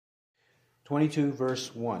22,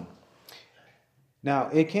 verse 1. Now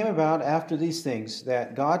it came about after these things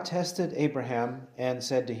that God tested Abraham and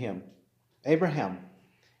said to him, Abraham.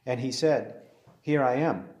 And he said, Here I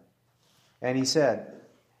am. And he said,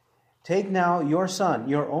 Take now your son,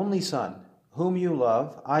 your only son, whom you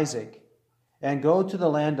love, Isaac, and go to the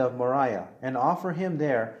land of Moriah, and offer him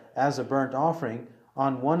there as a burnt offering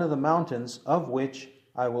on one of the mountains of which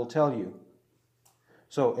I will tell you.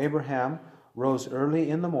 So Abraham rose early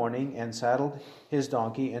in the morning and saddled his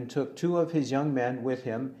donkey and took 2 of his young men with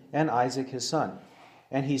him and Isaac his son.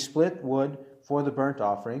 And he split wood for the burnt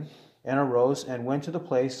offering and arose and went to the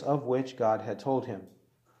place of which God had told him.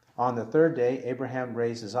 On the 3rd day Abraham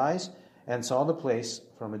raised his eyes and saw the place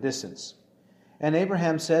from a distance. And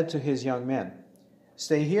Abraham said to his young men,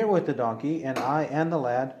 Stay here with the donkey, and I and the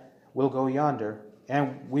lad will go yonder,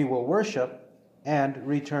 and we will worship and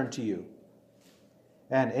return to you.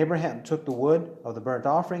 And Abraham took the wood of the burnt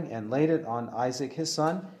offering and laid it on Isaac his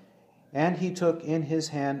son, and he took in his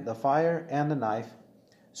hand the fire and the knife.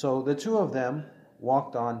 So the 2 of them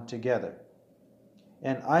walked on together.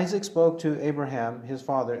 And Isaac spoke to Abraham his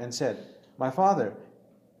father and said, My father.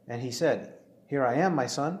 And he said, Here I am, my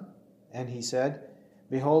son. And he said,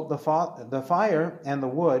 Behold the fire and the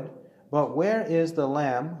wood, but where is the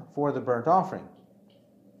lamb for the burnt offering?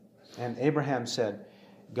 And Abraham said,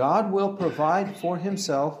 God will provide for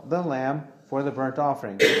himself the lamb for the burnt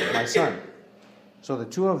offering, my son. So the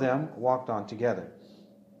 2 of them walked on together.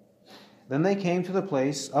 Then they came to the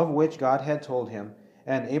place of which God had told him,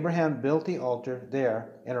 and Abraham built the altar there,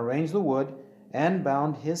 and arranged the wood, and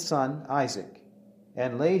bound his son Isaac,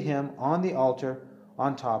 and laid him on the altar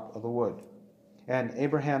on top of the wood. And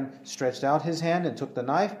Abraham stretched out his hand and took the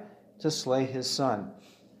knife to slay his son.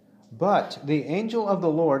 But the angel of the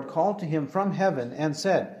Lord called to him from heaven and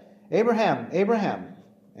said, Abraham, Abraham.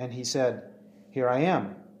 And he said, Here I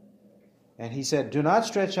am. And he said, Do not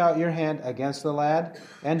stretch out your hand against the lad,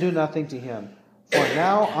 and do nothing to him. For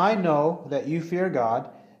now I know that you fear God,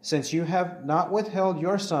 since you have not withheld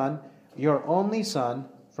your son, your only son,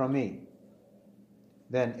 from me.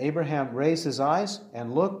 Then Abraham raised his eyes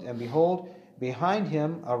and looked, and behold, behind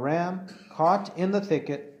him a ram caught in the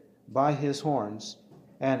thicket by his horns.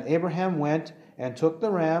 And Abraham went and took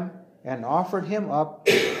the ram and offered him up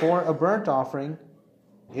for a burnt offering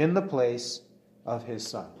in the place of his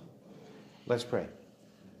son. Let's pray.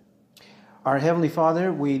 Our Heavenly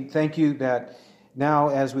Father, we thank you that now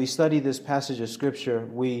as we study this passage of Scripture,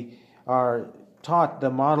 we are taught the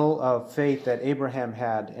model of faith that Abraham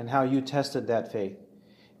had and how you tested that faith.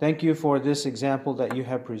 Thank you for this example that you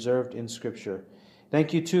have preserved in Scripture.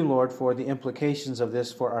 Thank you too, Lord, for the implications of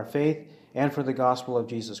this for our faith and for the gospel of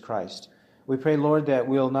Jesus Christ. We pray, Lord, that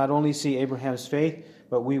we'll not only see Abraham's faith,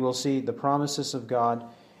 but we will see the promises of God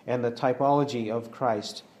and the typology of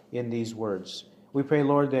Christ in these words. We pray,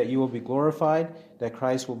 Lord, that you will be glorified, that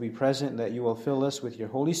Christ will be present, that you will fill us with your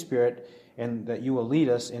Holy Spirit, and that you will lead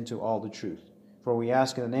us into all the truth. For we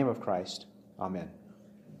ask in the name of Christ. Amen.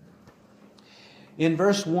 In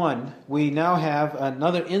verse 1, we now have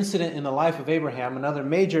another incident in the life of Abraham, another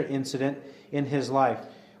major incident in his life.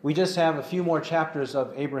 We just have a few more chapters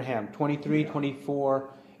of Abraham, 23, 24,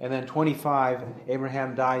 and then 25.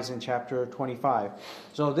 Abraham dies in chapter 25.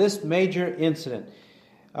 So this major incident.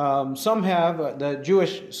 Some have, the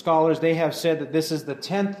Jewish scholars, they have said that this is the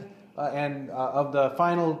 10th of the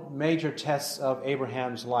final major tests of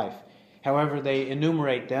Abraham's life. However, they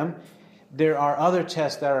enumerate them. There are other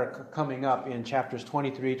tests that are coming up in chapters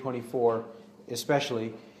 23, 24,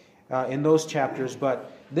 especially in those chapters,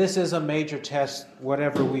 but this is a major test,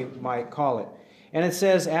 whatever we might call it. And it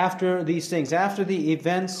says, after these things, after the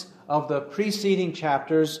events of the preceding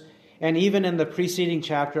chapters, and even in the preceding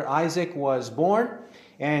chapter, Isaac was born,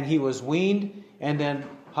 and he was weaned, and then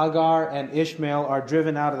Hagar and Ishmael are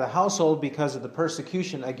driven out of the household because of the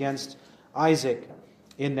persecution against Isaac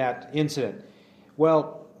in that incident.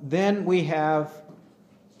 Well, then we have,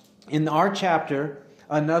 in our chapter,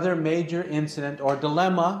 another major incident or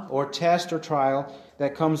dilemma or test or trial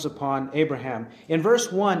that comes upon Abraham. In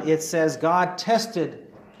verse 1, it says God tested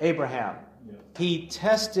Abraham. He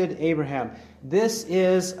tested Abraham. This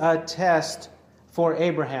is a test for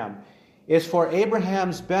Abraham. It's for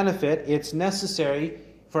Abraham's benefit. It's necessary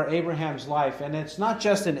for Abraham's life. And it's not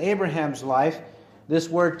just in Abraham's life. This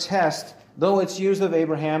word test, though it's used of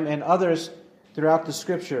Abraham and others throughout the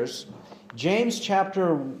Scriptures, James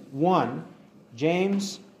chapter 1,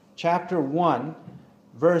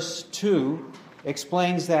 verse 2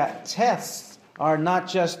 explains that tests are not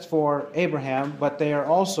just for Abraham, but they are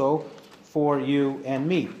also for you and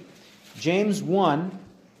me. James 1,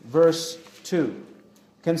 verse 2.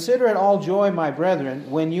 Consider it all joy, my brethren,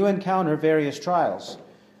 when you encounter various trials,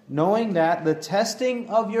 knowing that the testing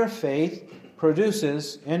of your faith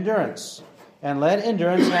produces endurance. And let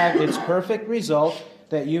endurance have its perfect result,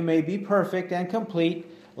 that you may be perfect and complete,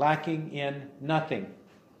 lacking in nothing.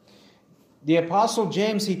 The Apostle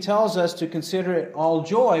James, he tells us to consider it all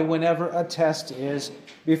joy whenever a test is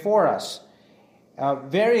before us.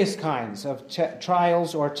 Various kinds of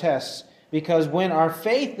trials or tests, because when our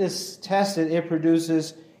faith is tested, it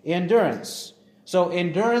produces endurance. So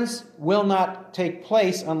endurance will not take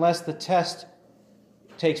place unless the test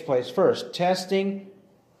takes place first. Testing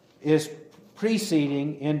is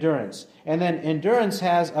preceding endurance. And then endurance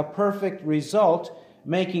has a perfect result,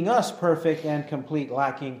 making us perfect and complete,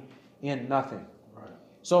 lacking in nothing. Right.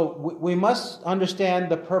 So we must understand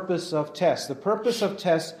the purpose of tests. The purpose of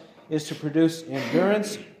tests is to produce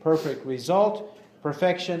endurance, perfect result,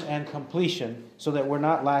 perfection, and completion, so that we're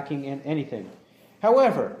not lacking in anything.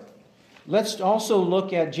 However, let's also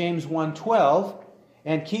look at James 1:12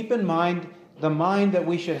 and keep in mind the mind that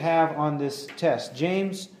we should have on this test.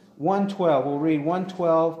 James 1:12, we'll read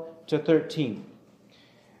 1:12 to 13.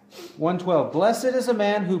 1:12, blessed is a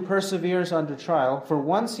man who perseveres under trial, for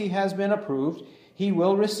once he has been approved, he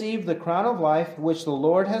will receive the crown of life which the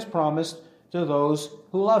Lord has promised to those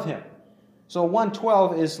who love him. So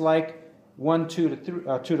 1:12 is like 2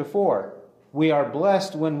 to 4. We are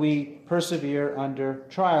blessed when we persevere under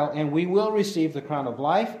trial, and we will receive the crown of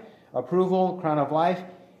life, approval, crown of life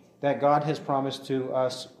that God has promised to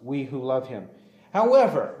us, we who love him.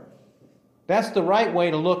 However, that's the right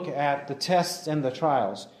way to look at the tests and the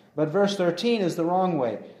trials. But verse 13 is the wrong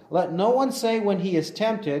way. Let no one say when he is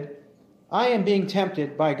tempted, I am being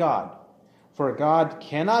tempted by God. For God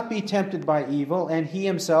cannot be tempted by evil, and he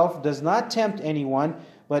himself does not tempt anyone,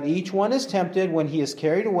 but each one is tempted when he is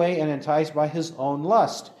carried away and enticed by his own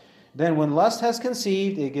lust. Then when lust has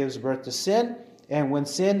conceived, it gives birth to sin, and when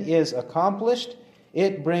sin is accomplished,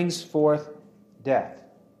 it brings forth death.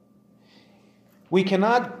 We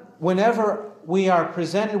cannot, whenever we are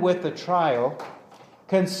presented with a trial,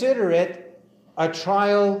 consider it a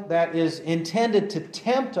trial that is intended to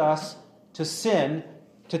tempt us to sin,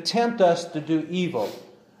 to tempt us to do evil.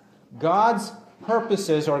 God's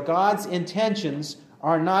purposes or God's intentions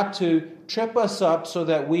are not to trip us up so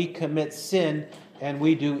that we commit sin and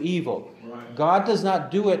we do evil. Right. God does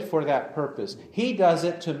not do it for that purpose. He does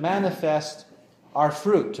it to manifest our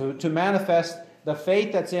fruit, to manifest the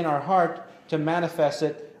faith that's in our heart, to manifest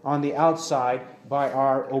it on the outside by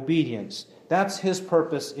our obedience. That's his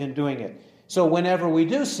purpose in doing it. So whenever we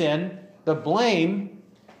do sin, the blame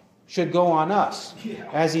should go on us,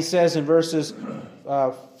 as he says in verses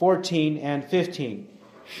 14 and 15.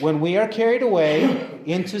 When we are carried away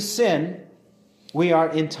into sin, we are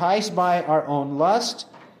enticed by our own lust.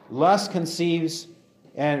 Lust conceives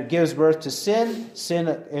and gives birth to sin. Sin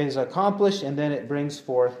is accomplished, and then it brings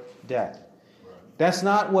forth death. That's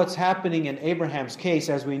not what's happening in Abraham's case,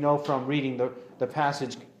 as we know from reading the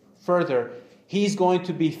passage further. He's going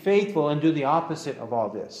to be faithful and do the opposite of all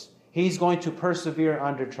this. He's going to persevere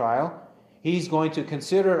under trial. He's going to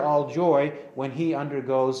consider it all joy when he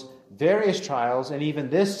undergoes various trials, and even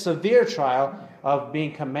this severe trial of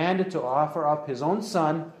being commanded to offer up his own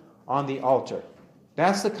son on the altar.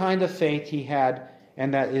 That's the kind of faith he had,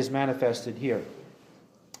 and that is manifested here.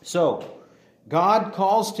 So, God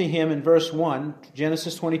calls to him in verse 1,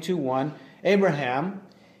 Genesis 22, 1, Abraham,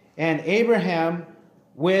 and Abraham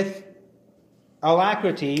with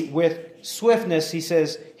alacrity, with swiftness, he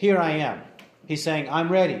says, here I am. He's saying, I'm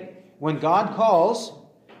ready. When God calls,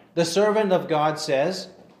 the servant of God says,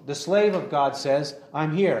 the slave of God says,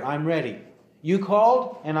 I'm here, I'm ready. You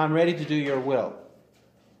called, and I'm ready to do your will.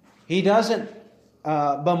 He doesn't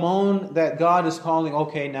bemoan that God is calling,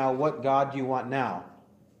 okay, now what God do you want now?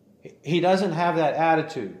 He doesn't have that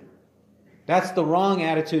attitude. That's the wrong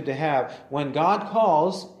attitude to have. When God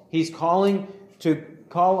calls, he's calling to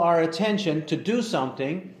call our attention to do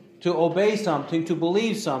something, to obey something, to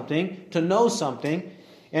believe something, to know something,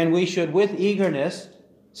 and we should, with eagerness,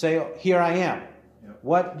 say, here I am.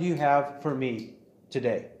 What do you have for me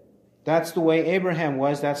today? That's the way Abraham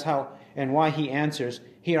was. That's how and why he answers,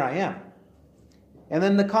 here I am. And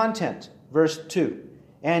then the content, verse 2.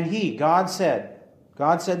 And he, God said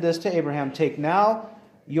this to Abraham, take now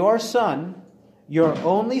your son, your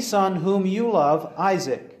only son whom you love,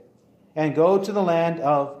 Isaac, and go to the land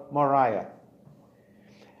of Moriah.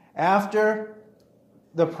 After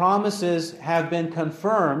the promises have been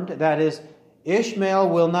confirmed, that is, Ishmael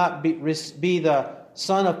will not be the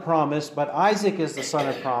son of promise, but Isaac is the son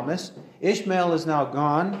of promise. Ishmael is now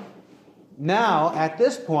gone. Now, at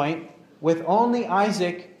this point, with only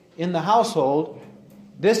Isaac in the household,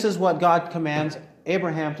 This is what God commands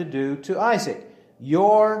Abraham to do to Isaac.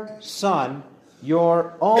 Your son,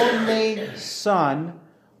 your only son,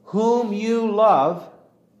 whom you love,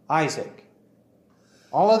 Isaac.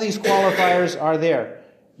 All of these qualifiers are there.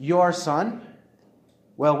 Your son,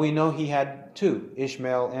 well, we know he had two,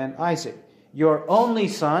 Ishmael and Isaac. Your only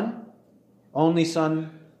son, only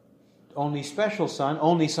special son,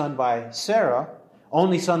 only son by Sarah,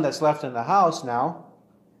 only son that's left in the house now,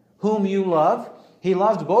 whom you love. He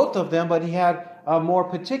loved both of them, but he had a more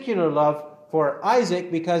particular love for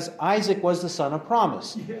Isaac because Isaac was the son of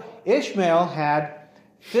promise. Ishmael had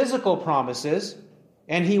physical promises,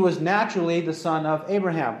 and he was naturally the son of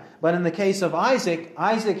Abraham. But in the case of Isaac,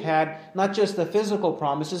 Isaac had not just the physical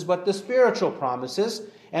promises, but the spiritual promises,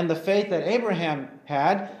 and the faith that Abraham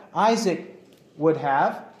had, Isaac would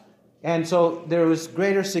have. And so there was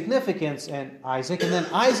greater significance in Isaac. And then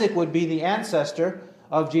Isaac would be the ancestor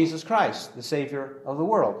of Jesus Christ, the Savior of the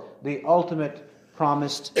world, the ultimate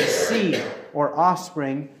promised seed or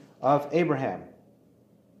offspring of Abraham.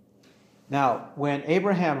 Now, when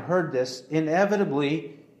Abraham heard this,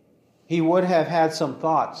 inevitably he would have had some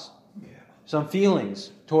thoughts, some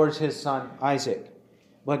feelings towards his son Isaac.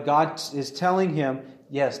 But God is telling him,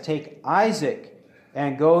 yes, take Isaac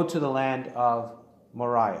and go to the land of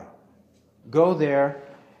Moriah. Go there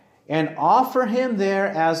and offer him there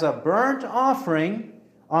as a burnt offering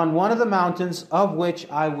on one of the mountains of which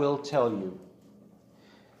I will tell you.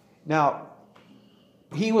 Now,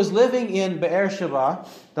 he was living in Beersheba,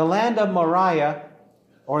 the land of Moriah,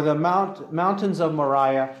 or the mountains of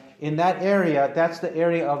Moriah. In that area, that's the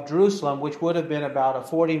area of Jerusalem, which would have been about a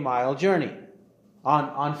 40-mile journey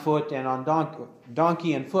on foot and on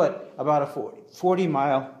donkey and foot, about a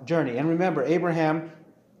 40-mile journey. And remember, Abraham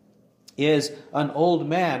is an old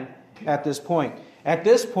man at this point. At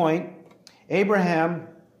this point, Abraham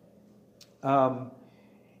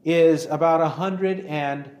is about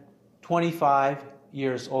 125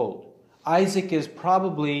 years old. Isaac is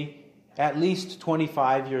probably at least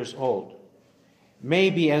 25 years old.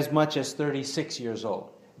 Maybe as much as 36 years old.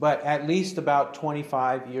 But at least about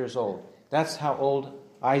 25 years old. That's how old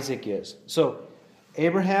Isaac is. So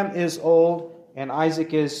Abraham is old, and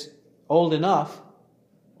Isaac is old enough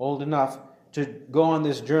to go on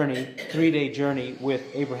this journey, 3-day journey with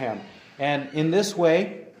Abraham. And in this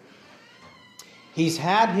way, he's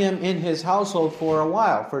had him in his household for a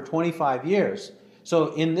while, for 25 years.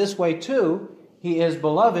 So in this way, too, he is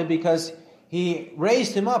beloved because he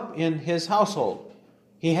raised him up in his household.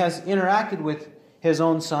 He has interacted with his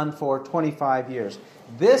own son for 25 years.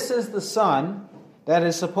 This is the son that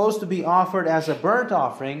is supposed to be offered as a burnt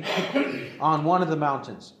offering on one of the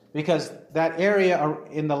mountains. Because that area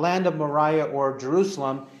in the land of Moriah or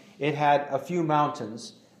Jerusalem, it had a few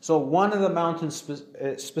mountains. So one of the mountains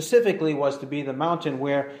specifically was to be the mountain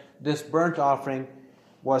where this burnt offering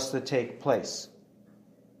was to take place.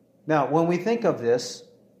 Now, when we think of this,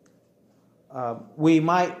 we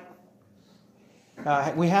have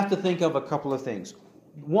to think of a couple of things.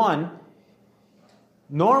 One,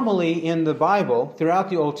 normally in the Bible, throughout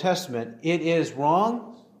the Old Testament, it is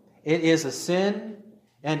wrong, it is a sin,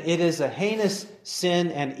 and it is a heinous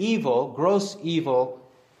sin and evil, gross evil,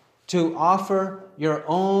 to offer your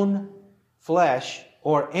own flesh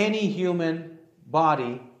or any human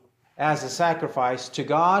body as a sacrifice to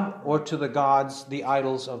God or to the gods, the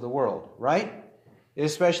idols of the world, right?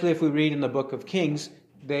 Especially if we read in the book of Kings,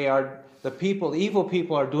 evil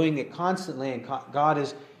people are doing it constantly, and God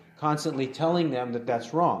is constantly telling them that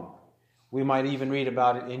that's wrong. We might even read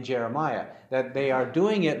about it in Jeremiah, that they are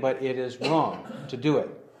doing it, but it is wrong to do it.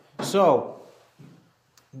 So,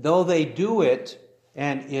 though they do it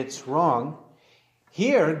and it's wrong,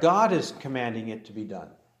 here God is commanding it to be done.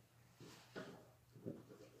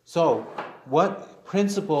 So, what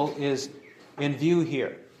principle is in view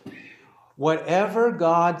here? Whatever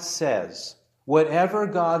God says, whatever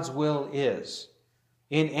God's will is,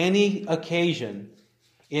 in any occasion,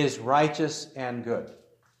 is righteous and good.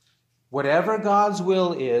 Whatever God's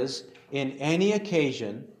will is, in any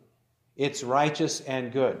occasion, it's righteous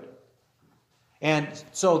and good. And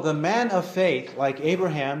so the man of faith, like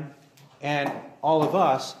Abraham and all of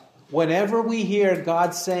us, whenever we hear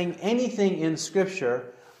God saying anything in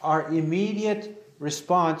Scripture, our immediate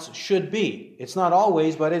response should be, it's not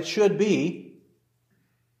always, but it should be,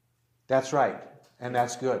 that's right, and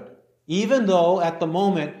that's good. Even though at the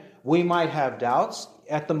moment we might have doubts,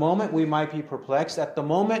 at the moment we might be perplexed, at the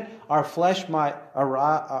moment our flesh might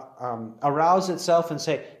arouse itself and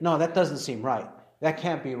say, no, that doesn't seem right. That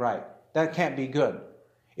can't be right. That can't be good.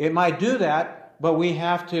 It might do that, but we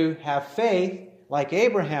have to have faith like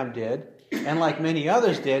Abraham did and like many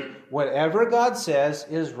others did. Whatever God says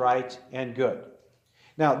is right and good.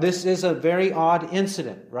 Now, this is a very odd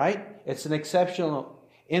incident, right? It's an exceptional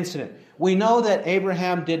incident. We know that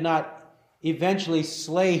Abraham did not eventually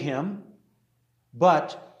slay him,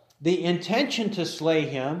 but the intention to slay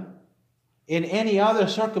him in any other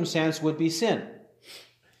circumstance would be sin.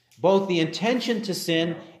 Both the intention to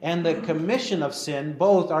sin and the commission of sin,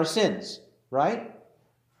 both are sins, right?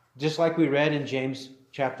 Just like we read in James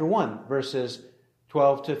chapter 1, verses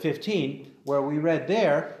 12 to 15, where we read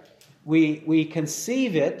there, we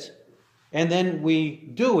conceive it, and then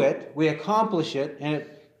we do it, we accomplish it, and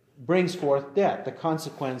it brings forth death. The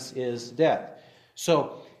consequence is death.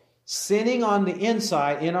 So, sinning on the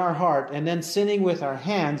inside in our heart, and then sinning with our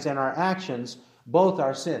hands and our actions, both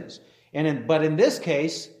are sins. But in this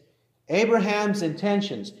case, Abraham's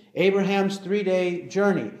intentions, Abraham's 3-day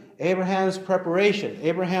journey, Abraham's preparation,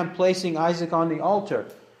 Abraham placing Isaac on the altar,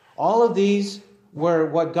 all of these were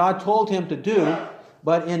what God told him to do,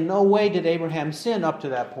 but in no way did Abraham sin up to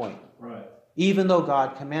that point. Right. Even though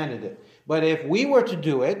God commanded it. But if we were to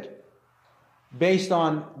do it, based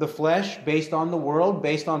on the flesh, based on the world,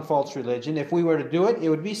 based on false religion, if we were to do it, it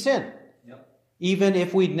would be sin. Yep. Even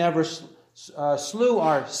if we'd never slew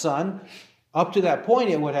our son, up to that point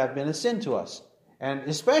it would have been a sin to us. And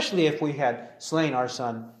especially if we had slain our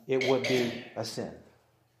son, it would be a sin.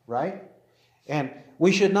 Right? And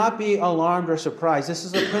we should not be alarmed or surprised. This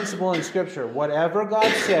is a principle in Scripture. Whatever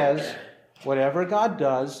God says, whatever God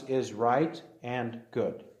does is right and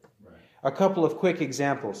good. Right. A couple of quick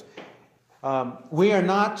examples. We are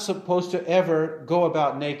not supposed to ever go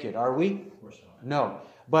about naked, are we? Of course not. No.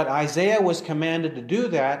 But Isaiah was commanded to do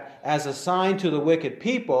that as a sign to the wicked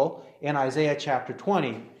people in Isaiah chapter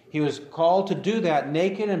 20. He was called to do that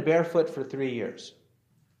naked and barefoot for 3 years.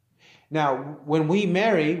 Now, when we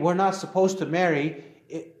marry, we're not supposed to marry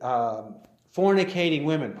fornicating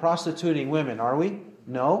women, prostituting women, are we?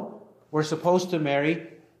 No. We're supposed to marry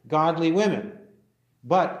godly women.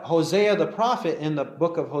 But Hosea the prophet, in the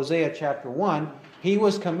book of Hosea chapter 1, he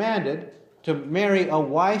was commanded to marry a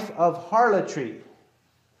wife of harlotry.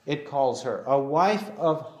 It calls her a wife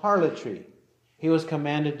of harlotry. He was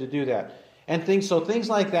commanded to do that. And things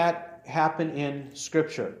like that happen in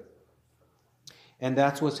Scripture. And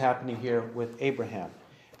that's what's happening here with Abraham.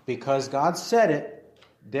 Because God said it,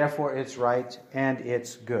 therefore it's right and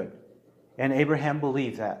it's good. And Abraham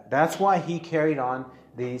believed that. That's why he carried on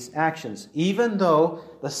these actions. Even though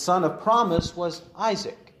the son of promise was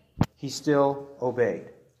Isaac, he still obeyed.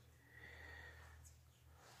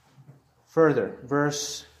 Further,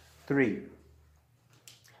 verse 3.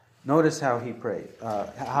 Notice how he prayed,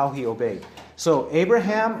 how he obeyed. So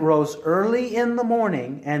Abraham rose early in the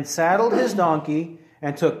morning and saddled his donkey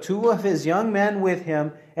and took 2 of his young men with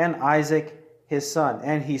him and Isaac his son.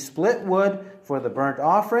 And he split wood for the burnt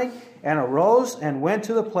offering and arose and went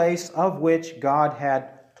to the place of which God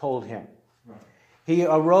had told him. He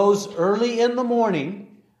arose early in the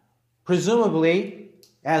morning, presumably,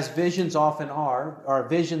 as visions often are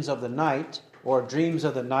visions of the night or dreams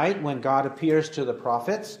of the night when God appears to the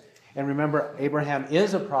prophets. And remember, Abraham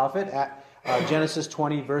is a prophet. Genesis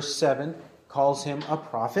 20 verse 7 calls him a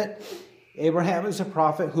prophet. Abraham is a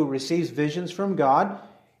prophet who receives visions from God.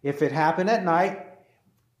 If it happened at night,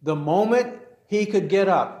 the moment he could get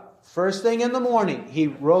up, first thing in the morning, he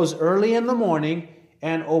rose early in the morning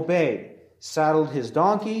and obeyed. Saddled his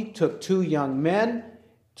donkey, took 2 young men,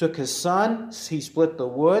 took his son, he split the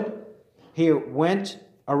wood. He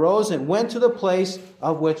arose and went to the place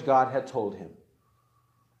of which God had told him.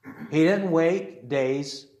 He didn't wait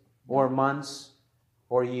days or months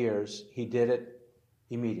or years. He did it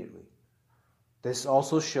immediately. This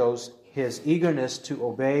also shows his eagerness to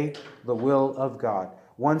obey the will of God.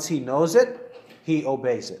 Once he knows it, he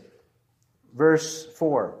obeys it. Verse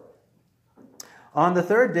 4. On the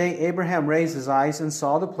 3rd day, Abraham raised his eyes and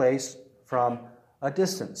saw the place from a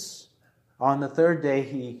distance. On the 3rd day,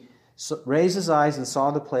 he raised his eyes and saw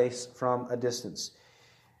the place from a distance.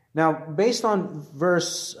 Now, based on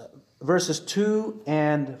verses 2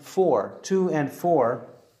 and 4,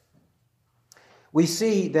 we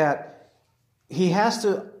see that he has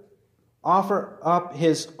to offer up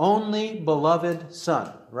his only beloved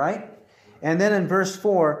son, right? And then in verse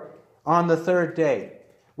 4, on the 3rd day.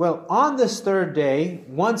 Well, on this 3rd day,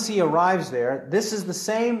 once he arrives there, this is the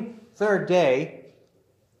same 3rd day,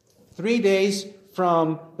 3 days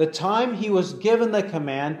from the time he was given the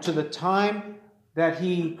command to the time that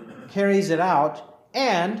he carries it out,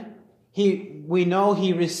 and we know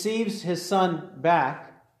he receives his son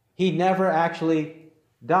back. He never actually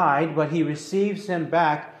died, but he receives him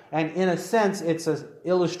back, and in a sense, it's an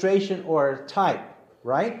illustration or a type,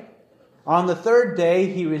 right? On the third day,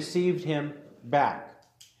 he received him back.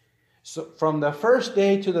 So from the first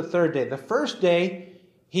day to the third day. The first day,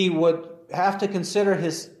 he would have to consider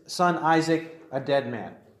his son Isaac a dead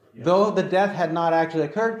man. Yeah. Though the death had not actually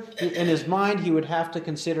occurred, in his mind he would have to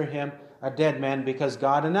consider him a dead man because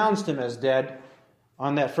God announced him as dead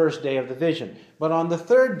on that first day of the vision. But on the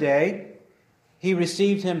third day, he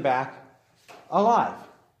received him back alive.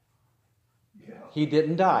 Yeah. He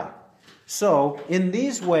didn't die. So, in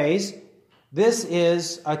these ways, this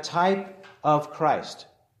is a type of Christ.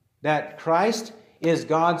 That Christ is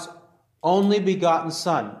God's only begotten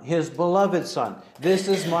Son, His beloved Son. This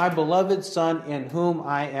is my beloved Son in whom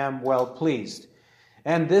I am well pleased.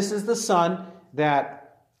 And this is the Son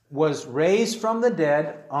that was raised from the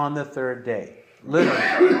dead on the third day.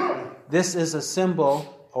 Literally. This is a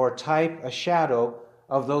symbol or type, a shadow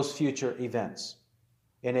of those future events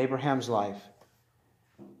in Abraham's life.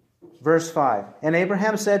 Verse 5. And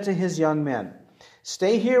Abraham said to his young men,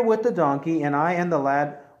 "Stay here with the donkey, and I and the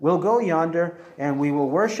lad will go yonder, and we will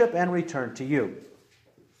worship and return to you."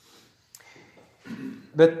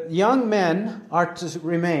 The young men are to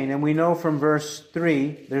remain, and we know from verse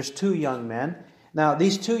 3, there's two young men. Now,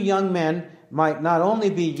 these two young men might not only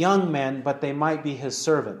be young men, but they might be his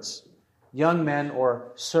servants. Young men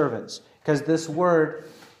or servants, because this word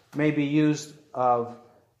may be used of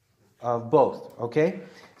both, okay?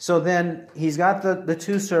 So then, he's got the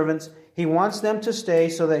two servants. He wants them to stay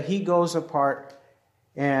so that he goes apart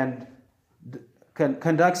and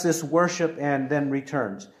conducts this worship and then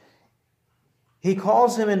returns. He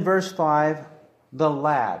calls him in verse 5, the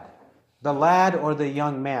lad. The lad or the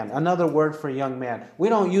young man. Another word for young man. We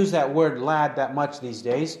don't use that word lad that much these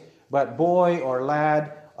days, but boy or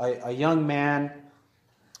lad, a young man,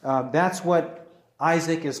 that's what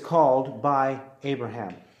Isaac is called by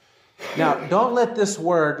Abraham. Now, don't let this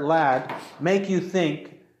word lad make you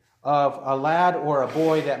think of a lad or a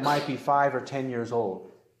boy that might be 5 or 10 years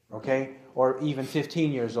old, okay? Or even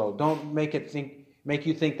 15 years old. Don't make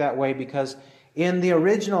you think that way, because in the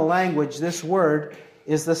original language, this word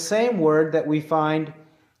is the same word that we find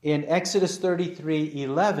in Exodus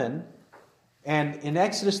 33:11. And in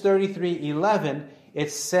Exodus 33:11,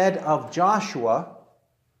 it's said of Joshua.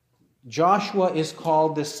 Joshua is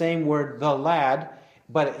called the same word, the lad,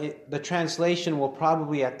 but the translation will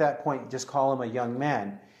probably at that point just call him a young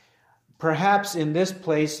man. Perhaps in this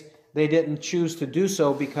place they didn't choose to do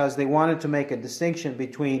so because they wanted to make a distinction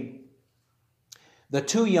between the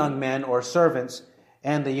two young men or servants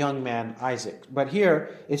and the young man Isaac. But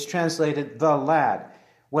here it's translated the lad.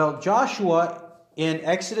 Well, Joshua in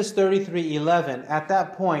Exodus 33:11, at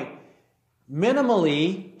that point,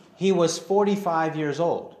 minimally he was 45 years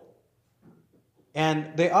old.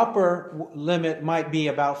 And the upper limit might be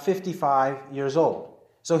about 55 years old.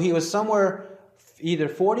 So he was somewhere either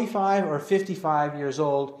 45 or 55 years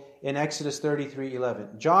old in Exodus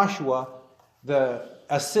 33:11. Joshua, the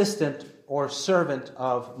assistant or servant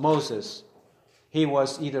of Moses, he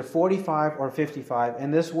was either 45 or 55,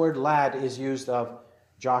 and this word lad is used of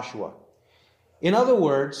Joshua. In other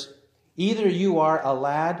words, either you are a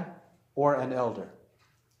lad or an elder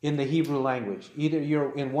in the Hebrew language. Either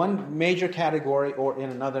you're in one major category or in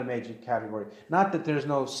another major category. Not that there's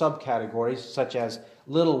no subcategories such as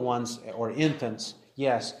little ones or infants,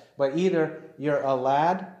 yes, but either you're a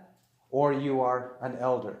lad or you are an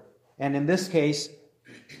elder. And in this case,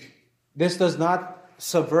 this does not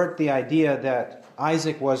subvert the idea that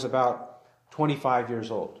Isaac was about 25 years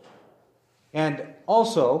old. And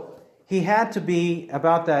also, he had to be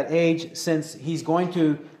about that age since he's going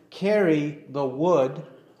to carry the wood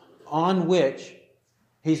on which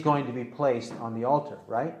he's going to be placed on the altar,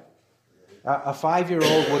 right? A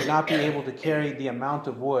 5-year-old would not be able to carry the amount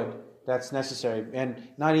of wood that's necessary, and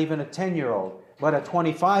not even a 10-year-old. But a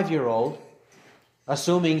 25-year-old,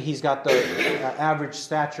 assuming he's got the average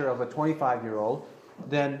stature of a 25-year-old,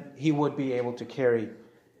 then he would be able to carry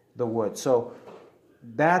the wood. So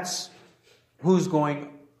that's who's going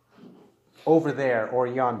over there or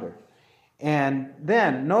yonder. And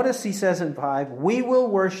then, notice he says in 5, we will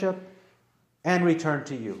worship and return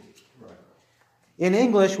to you. Right. In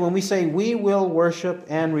English, when we say we will worship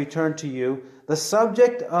and return to you, the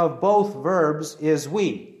subject of both verbs is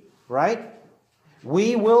we, right?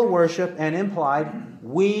 We will worship, and implied,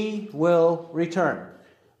 we will return.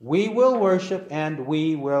 We will worship and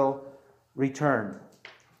we will return.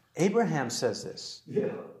 Abraham says this.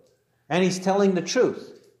 Yeah. And he's telling the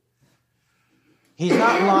truth. He's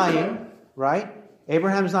not lying. Right?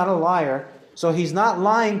 Abraham's not a liar, so he's not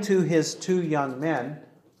lying to his two young men.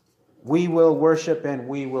 We will worship and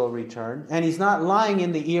we will return. And he's not lying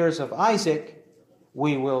in the ears of Isaac.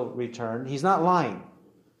 We will return. He's not lying.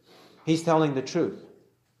 He's telling the truth.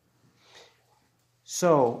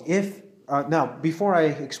 So now, before I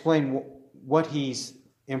explain what he's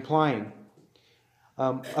implying,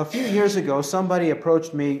 a few years ago, somebody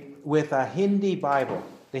approached me with a Hindi Bible,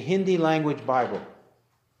 the Hindi language Bible.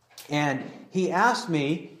 And he asked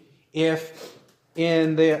me if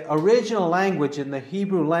in the original language, in the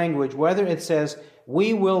Hebrew language, whether it says,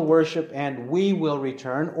 we will worship and we will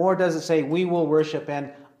return, or does it say, we will worship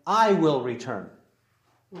and I will return?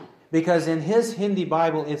 Because in his Hindi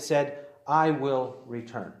Bible, it said, I will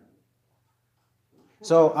return.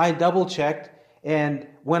 So I double-checked, and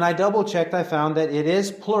when I double-checked, I found that it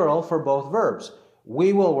is plural for both verbs.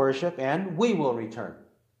 We will worship and we will return.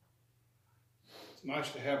 It's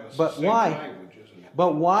nice to have a But succinct why? language, isn't it?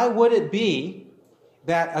 But why would it be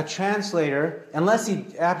that a translator, unless he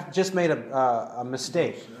just made a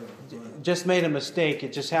mistake,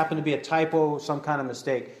 it just happened to be a typo, some kind of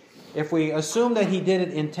mistake. If we assume that he did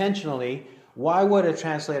it intentionally, why would a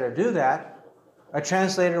translator do that? A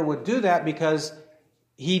translator would do that because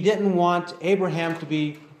he didn't want Abraham to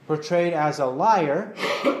be portrayed as a liar,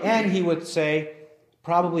 and he would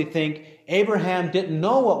probably think, Abraham didn't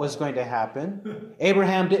know what was going to happen.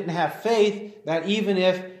 Abraham didn't have faith that even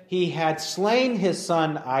if he had slain his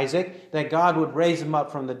son Isaac, that God would raise him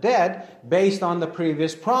up from the dead based on the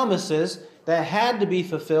previous promises that had to be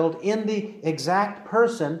fulfilled in the exact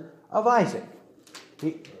person of Isaac.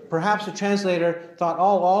 Perhaps the translator thought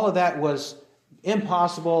all of that was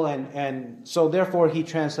impossible, and so therefore he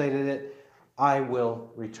translated it, I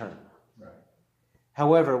will return. Right.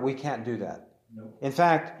 However, we can't do that. Nope. In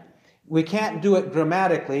fact, we can't do it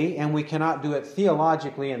grammatically, and we cannot do it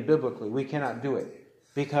theologically and biblically. We cannot do it.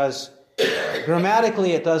 Because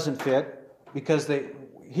grammatically it doesn't fit, because the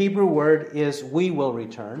Hebrew word is we will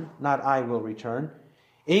return, not I will return.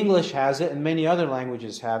 English has it, and many other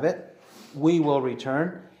languages have it. We will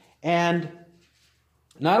return. And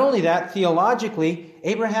not only that, theologically,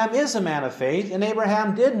 Abraham is a man of faith, and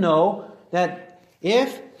Abraham did know that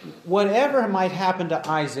if whatever might happen to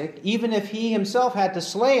Isaac, even if he himself had to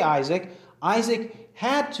slay Isaac, Isaac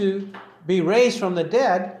had to be raised from the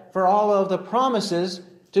dead for all of the promises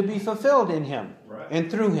to be fulfilled in him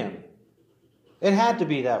and through him. It had to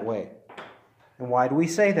be that way. And why do we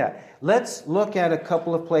say that? Let's look at a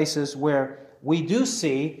couple of places where we do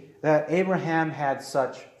see that Abraham had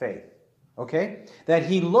such faith. Okay? That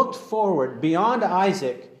he looked forward beyond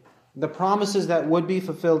Isaac, the promises that would be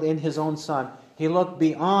fulfilled in his own son. He looked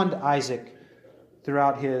beyond Isaac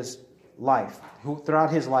throughout his life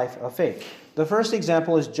of faith. The first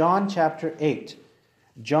example is John chapter 8.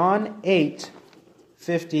 John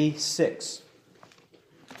 8:56.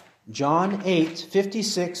 John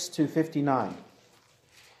 8:56 to 59.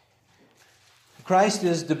 Christ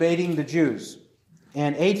is debating the Jews.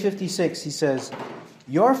 And 8:56 he says,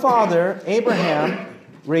 your father Abraham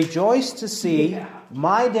rejoiced to see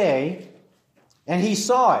my day, and he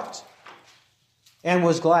saw it and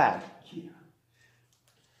was glad.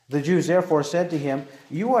 The Jews therefore said to him,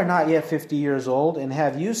 you are not yet 50 years old, and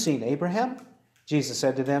have you seen Abraham? Jesus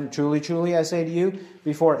said to them, truly, truly, I say to you,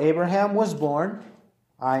 before Abraham was born,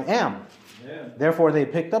 I am. Amen. Therefore they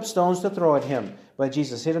picked up stones to throw at him. But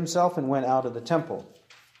Jesus hid himself and went out of the temple.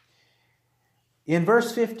 In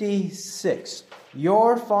verse 56,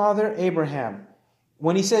 your father Abraham.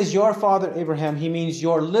 When he says your father Abraham, he means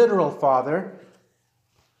your literal father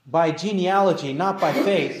by genealogy, not by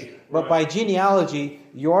faith, but by genealogy.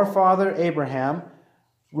 Your father Abraham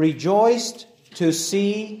rejoiced to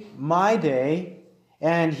see my day,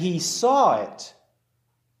 and he saw it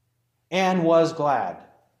and was glad.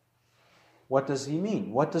 What does he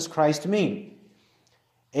mean? What does Christ mean?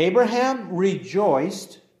 Abraham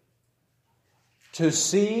rejoiced to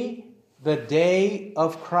see the day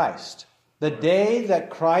of Christ, the day that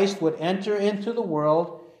Christ would enter into the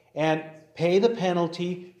world and pay the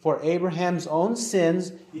penalty for Abraham's own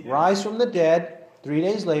sins, rise from the dead 3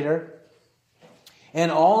 days later,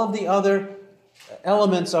 and all of the other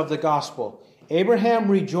elements of the gospel. Abraham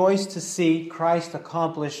rejoiced to see Christ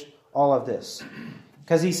accomplish all of this.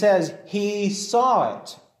 Because he says, he saw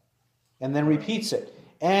it, and then repeats it,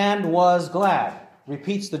 and was glad.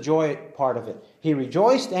 Repeats the joy part of it. He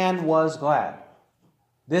rejoiced and was glad.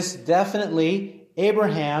 This definitely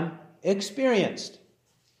Abraham experienced.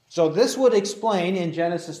 So this would explain in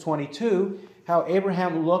Genesis-22 how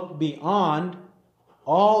Abraham looked beyond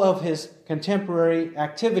all of his contemporary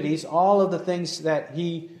activities, all of the things that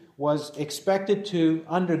he was expected to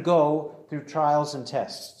undergo through trials and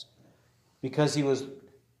tests, because he was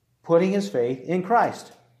putting his faith in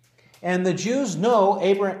Christ. And the Jews know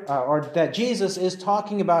that Jesus is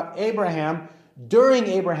talking about Abraham during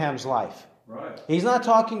Abraham's life. Right.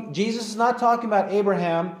 Jesus is not talking about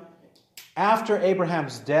Abraham after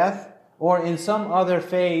Abraham's death or in some other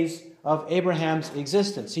phase of Abraham's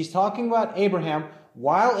existence. He's talking about Abraham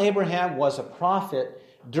while Abraham was a prophet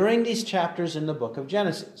during these chapters in the book of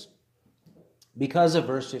Genesis. Because of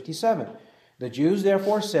verse 57. The Jews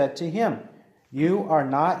therefore said to him, "You are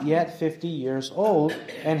not yet 50 years old,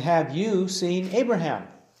 and have you seen Abraham?"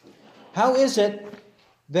 How is it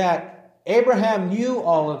that Abraham knew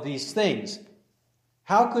all of these things?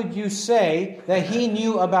 How could you say that he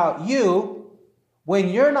knew about you when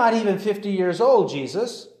you're not even 50 years old,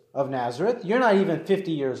 Jesus of Nazareth? You're not even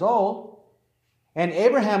 50 years old. And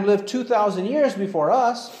Abraham lived 2,000 years before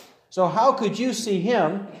us. So how could you see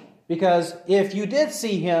him? Because if you did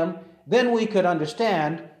see him, then we could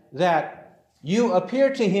understand that you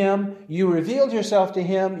appeared to him, you revealed yourself to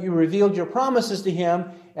him, you revealed your promises to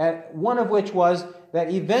him, and one of which was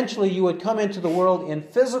that eventually you would come into the world in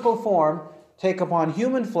physical form, take upon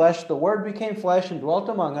human flesh. The Word became flesh and dwelt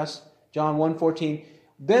among us, John 1:14.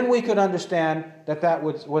 Then we could understand that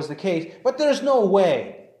was the case. But there's no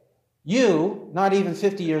way you, not even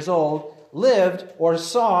 50 years old, lived or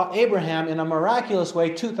saw Abraham in a miraculous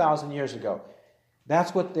way 2,000 years ago.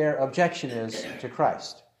 That's what their objection is to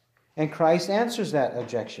Christ. And Christ answers that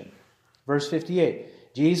objection. Verse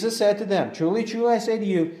 58, Jesus said to them, "Truly, truly, I say to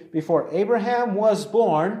you, before Abraham was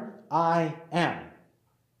born, I am."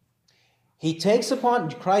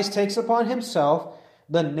 Christ takes upon himself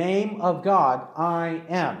the name of God, I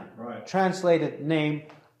am. Right. Translated name,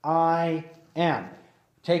 I am.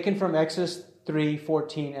 Taken from Exodus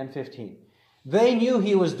 3:14 and 15. They knew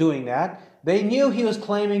he was doing that. They knew he was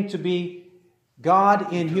claiming to be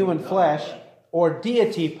God in human flesh, or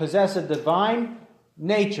deity, possessed a divine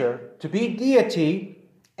nature, to be deity,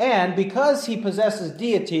 and because he possesses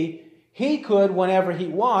deity, he could, whenever he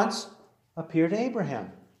wants, appear to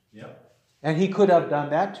Abraham. Yep. And he could have done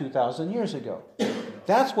that 2,000 years ago.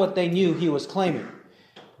 That's what they knew he was claiming.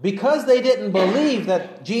 Because they didn't believe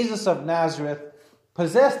that Jesus of Nazareth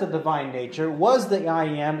possessed the divine nature, was the I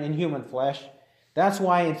am in human flesh, that's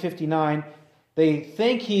why in 59, they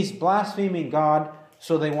think he's blaspheming God,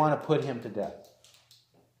 so they want to put him to death.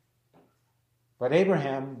 But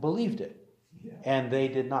Abraham believed it, and they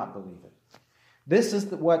did not believe it. This is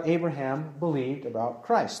what Abraham believed about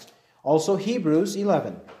Christ. Also Hebrews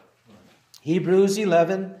 11. Hebrews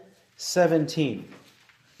 11:17.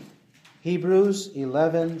 Hebrews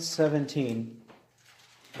 11:17.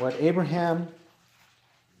 What Abraham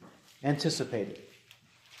anticipated.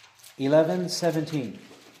 11:17.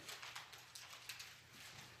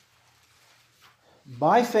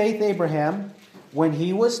 By faith Abraham, when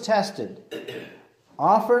he was tested,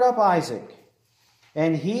 offered up Isaac,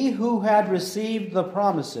 and he who had received the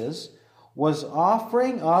promises was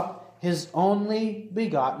offering up his only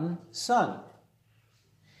begotten son.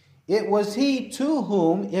 It was he to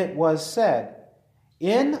whom it was said,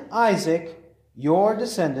 "In Isaac your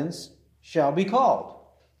descendants shall be called."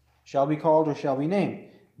 Shall be called or shall be named.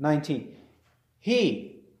 19.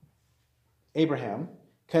 He, Abraham,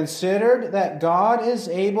 considered that God is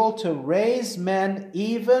able to raise men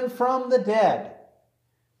even from the dead,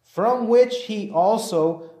 from which he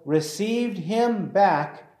also received him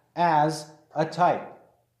back as a type.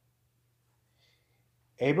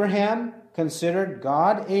 Abraham considered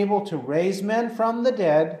God able to raise men from the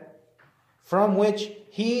dead, from which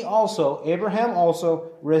Abraham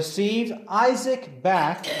also received Isaac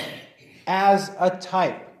back as a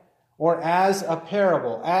type, or as a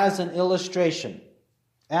parable, as an illustration,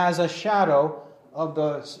 as a shadow of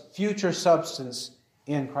the future substance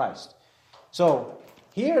in Christ. So,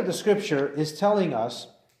 here the scripture is telling us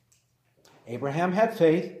Abraham had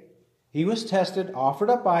faith, he was tested, offered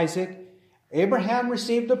up Isaac, Abraham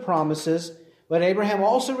received the promises, but Abraham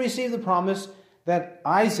also received the promise that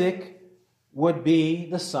Isaac would be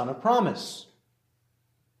the son of promise.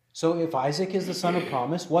 So if Isaac is the son of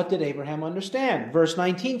promise, what did Abraham understand? Verse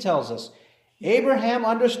 19 tells us, Abraham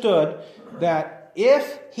understood that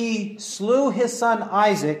if he slew his son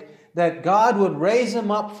Isaac, that God would raise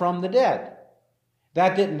him up from the dead.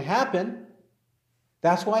 That didn't happen.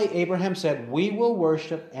 That's why Abraham said, "We will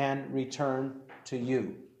worship and return to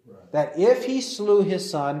you." Right. That if he slew his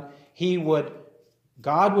son,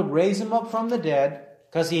 God would raise him up from the dead,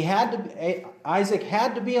 because Isaac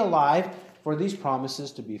had to be alive for these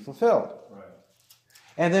promises to be fulfilled. Right.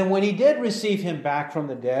 And then when he did receive him back from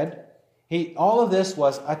the dead, all of this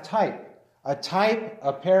was a type,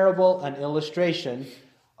 a parable, an illustration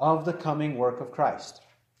of the coming work of Christ.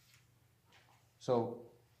 So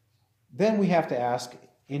then we have to ask,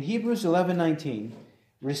 in Hebrews 11:19,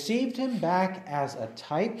 received him back as a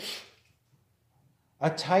type, A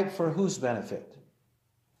type for whose benefit?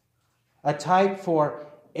 A type for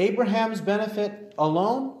Abraham's benefit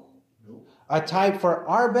alone? A type for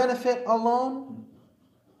our benefit alone?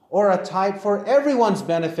 Or a type for everyone's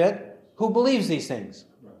benefit who believes these things?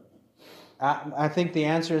 I think the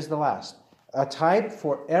answer is the last. A type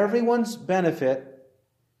for everyone's benefit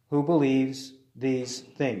who believes these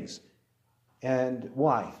things. And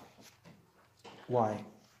why? Why?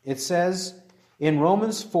 It says in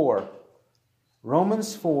Romans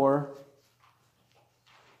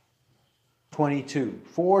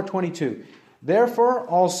 4:22. Therefore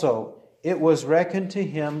also it was reckoned to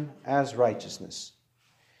him as righteousness.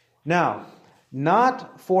 Now,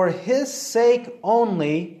 not for his sake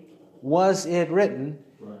only was it written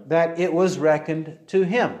that it was reckoned to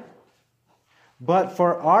him, but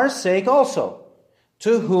for our sake also,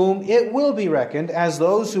 to whom it will be reckoned as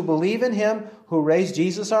those who believe in him who raised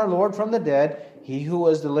Jesus our Lord from the dead, he who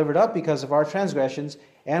was delivered up because of our transgressions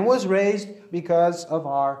and was raised because of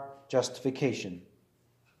our justification.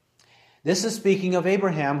 This is speaking of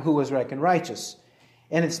Abraham who was reckoned righteous.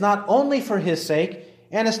 And it's not only for his sake,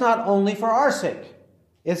 and it's not only for our sake.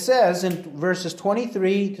 It says in verses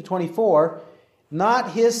 23 to 24,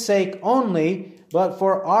 not his sake only, but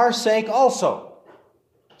for our sake also.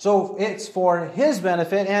 So it's for his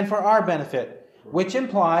benefit and for our benefit, which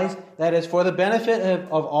implies that it's for the benefit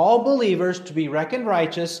of all believers to be reckoned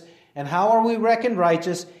righteous. And how are we reckoned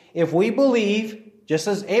righteous? If we believe, just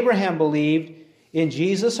as Abraham believed, in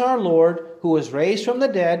Jesus our Lord, who was raised from the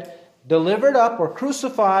dead, delivered up or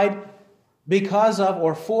crucified because of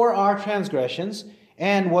or for our transgressions,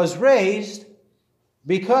 and was raised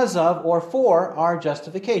because of or for our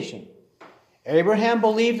justification. Abraham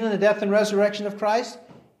believed in the death and resurrection of Christ,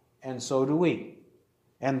 and so do we.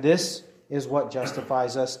 And this is what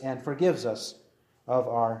justifies us and forgives us of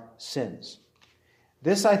our sins.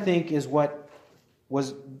 This, I think, is what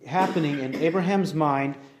was happening in Abraham's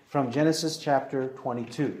mind from Genesis chapter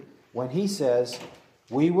 22, when he says,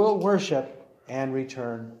 we will worship and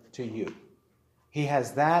return to you. He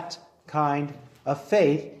has that kind of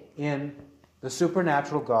faith in the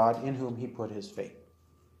supernatural God in whom he put his faith.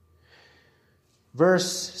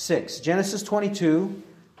 Verse 6, Genesis 22,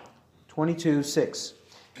 6.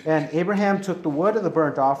 And Abraham took the wood of the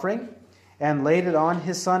burnt offering and laid it on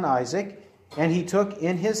his son Isaac, and he took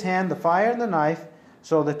in his hand the fire and the knife,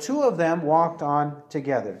 so the two of them walked on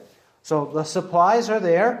together. So the supplies are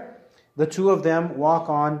there, the two of them walk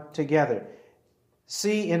on together.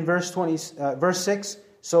 See in verse 6,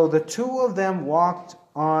 so the two of them walked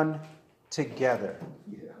on together.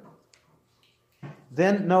 Yeah.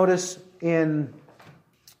 Then notice in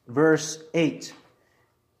verse 8.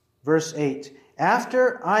 Verse 8.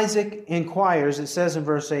 After Isaac inquires, it says in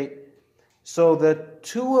verse 8, so the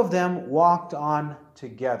two of them walked on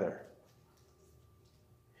together.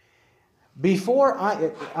 Before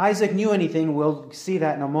Isaac knew anything, we'll see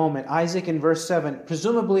that in a moment. Isaac in verse 7,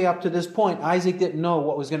 presumably up to this point, Isaac didn't know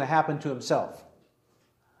what was going to happen to himself.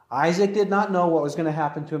 Isaac did not know what was going to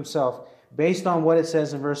happen to himself based on what it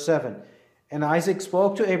says in verse 7. And Isaac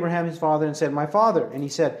spoke to Abraham his father and said, my father. And he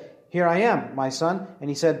said, here I am, my son. And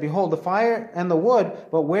he said, behold, the fire and the wood,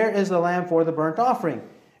 but where is the lamb for the burnt offering?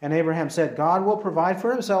 And Abraham said, God will provide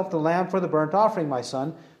for himself the lamb for the burnt offering, my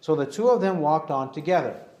son. So the two of them walked on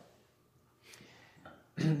together.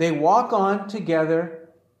 They walk on together.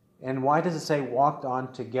 And why does it say walked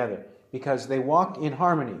on together? Because they walk in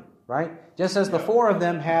harmony, right? Just as the four of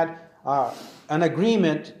them had an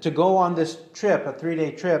agreement to go on this trip, a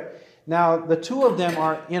 3-day trip, now the two of them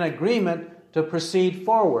are in agreement to proceed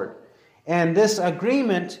forward. And this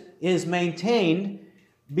agreement is maintained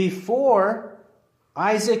before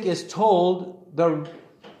Isaac is told the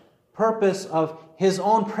purpose of his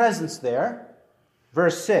own presence there.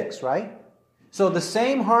 Verse 6, right? So the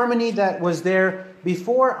same harmony that was there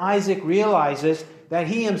before Isaac realizes that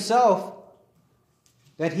he himself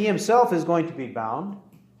is going to be bound.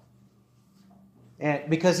 And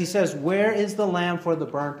because he says, where is the lamb for the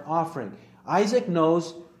burnt offering? Isaac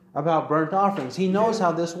knows about burnt offerings. He knows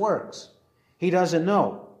how this works. He doesn't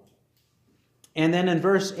know. And then in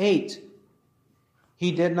verse 8,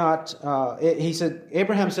 he did not, he said,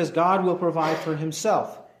 Abraham says, God will provide for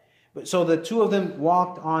himself. So the two of them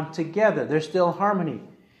walked on together. There's still harmony.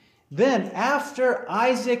 Then after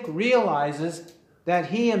Isaac realizes that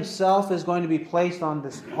he himself is going to be placed on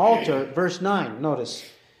this altar, verse 9, notice.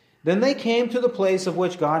 Then they came to the place of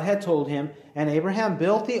which God had told him, and Abraham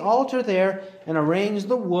built the altar there and arranged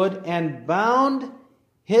the wood and bound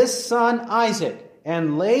his son Isaac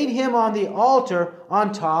and laid him on the altar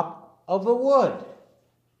on top of the wood.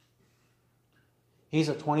 He's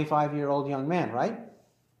a 25-year-old young man, right?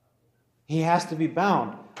 He has to be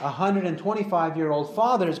bound. A 125-year-old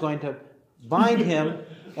father is going to bind him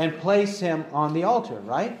and place him on the altar,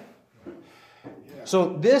 right? Yeah.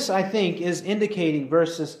 So this, I think, is indicating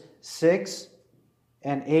verses 6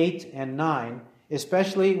 and 8 and 9,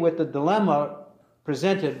 especially with the dilemma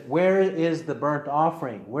presented. Where is the burnt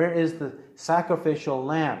offering? Where is the sacrificial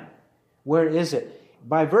lamb? Where is it?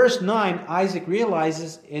 By verse 9, Isaac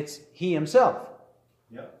realizes it's he himself.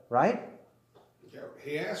 Yep. Right? Yeah,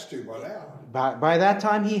 he has to by now. By that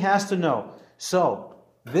time, he has to know. So,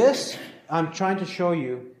 this, I'm trying to show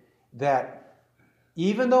you that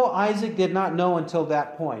even though Isaac did not know until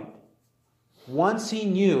that point, once he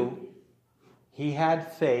knew, he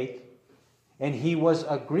had faith, and he was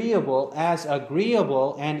agreeable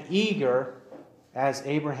and eager as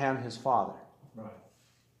Abraham his father. Right.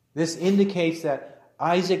 This indicates that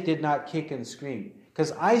Isaac did not kick and scream.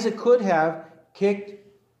 Because Isaac could have kicked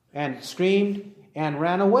and screamed and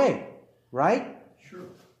ran away, right? Sure.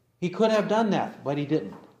 He could have done that, but he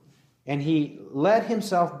didn't. And he let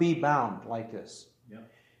himself be bound like this.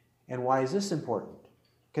 Yep. And why is this important?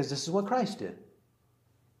 Because this is what Christ did.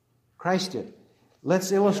 Christ did.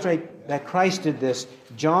 Let's illustrate that Christ did this.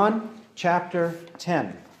 John chapter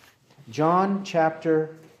 10. John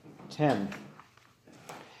chapter 10.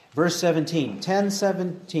 Verse 17.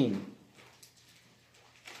 10:17.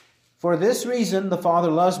 For this reason the Father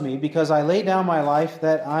loves me, because I lay down my life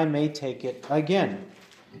that I may take it again.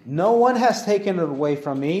 No one has taken it away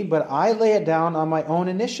from me, but I lay it down on my own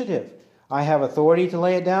initiative. I have authority to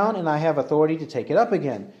lay it down, and I have authority to take it up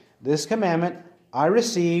again. This commandment I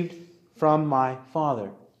received from my Father.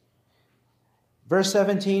 Verse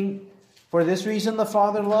 17, for this reason the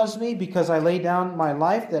Father loves me, because I lay down my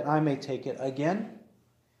life that I may take it again.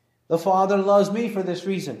 The Father loves me for this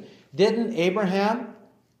reason. Didn't Abraham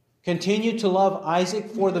continue to love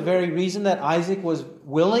Isaac for the very reason that Isaac was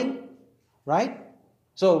willing? Right?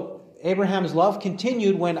 So Abraham's love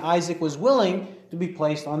continued when Isaac was willing to be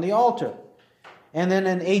placed on the altar. And then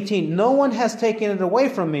in 18, no one has taken it away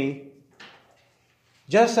from me.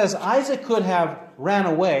 Just as Isaac could have ran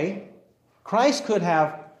away, Christ could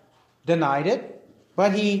have denied it,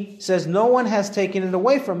 but he says, no one has taken it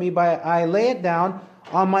away from me, but I lay it down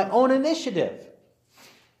on my own initiative.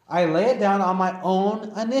 I lay it down on my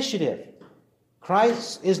own initiative.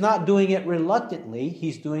 Christ is not doing it reluctantly.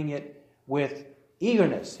 He's doing it with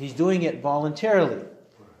eagerness. He's doing it voluntarily.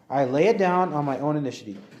 I lay it down on my own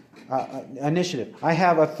initiative. I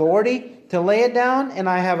have authority to lay it down, and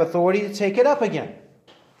I have authority to take it up again.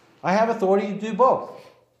 I have authority to do both.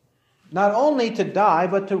 Not only to die,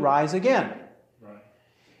 but to rise again. Right.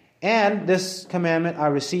 And this commandment I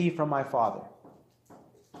received from my Father.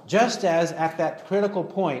 Just as at that critical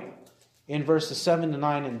point in verses 7 to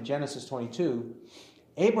 9 in Genesis 22,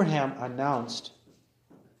 Abraham announced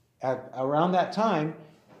around that time,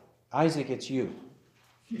 Isaac, it's you.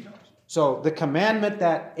 Yeah. So the commandment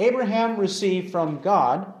that Abraham received from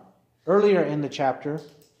God earlier in the chapter,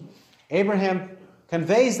 Abraham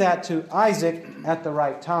conveys that to Isaac at the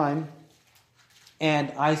right time,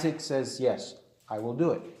 and Isaac says, yes, I will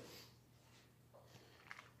do it.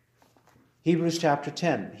 Hebrews chapter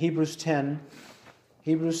 10. Hebrews 10,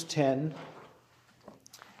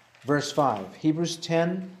 verse 5. Hebrews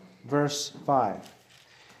 10, verse 5.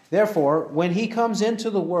 Therefore, when he comes into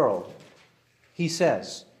the world, he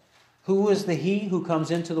says, who is the he who comes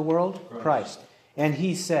into the world? Christ. And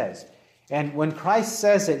he says, and when Christ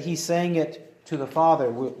says it, he's saying it to the Father.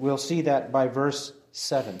 We'll see that by verse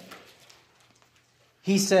 7.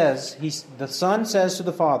 He says, the Son says to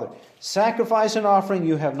the Father, sacrifice and offering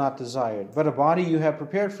you have not desired, but a body you have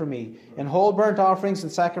prepared for me. And whole burnt offerings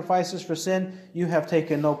and sacrifices for sin you have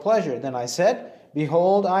taken no pleasure. Then I said,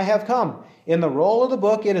 behold, I have come. In the roll of the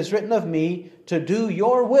book it is written of me to do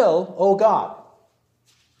your will, O God.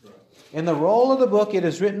 In the roll of the book it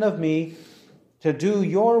is written of me to do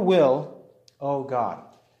your will, O God.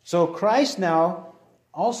 So Christ now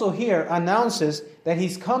also here announces that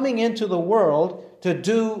he's coming into the world to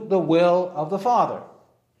do the will of the Father.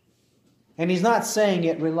 And he's not saying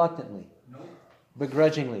it reluctantly,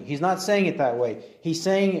 begrudgingly. He's not saying it that way. He's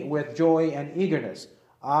saying it with joy and eagerness.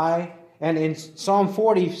 And in Psalm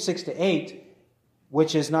 40, 6-8,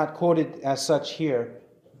 which is not quoted as such here,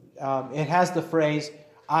 it has the phrase,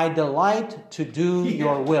 I delight to do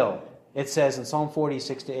your will. It says in Psalm 40,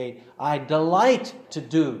 6-8, I delight to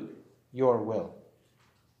do your will,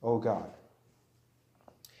 O God.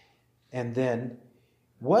 And then,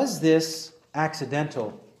 was this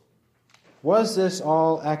accidental? Was this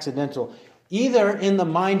all accidental? Either in the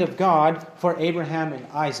mind of God for Abraham and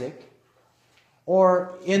Isaac,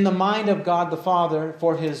 or in the mind of God the Father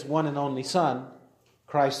for his one and only Son,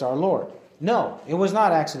 Christ our Lord. No, it was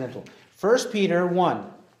not accidental. 1 Peter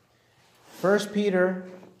 1. 1 Peter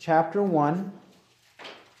chapter 1.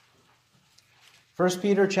 1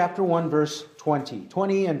 Peter chapter 1 verse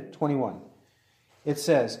 20 and 21. It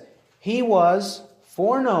says, He was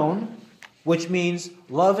foreknown, which means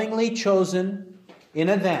lovingly chosen in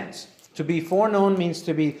advance. To be foreknown means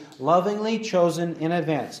to be lovingly chosen in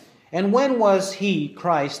advance. And when was He,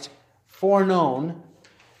 Christ, foreknown?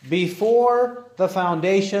 Before the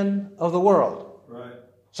foundation of the world. Right.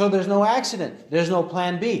 So there's no accident. There's no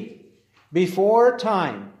plan B. Before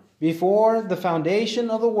time, before the foundation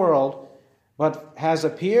of the world, but has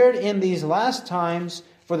appeared in these last times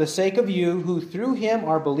for the sake of you, who through Him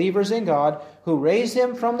are believers in God, who raised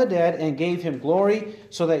Him from the dead and gave Him glory,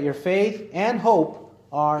 so that your faith and hope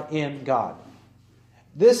are in God.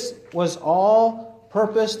 This was all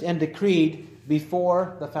purposed and decreed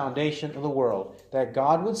before the foundation of the world, that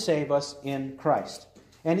God would save us in Christ.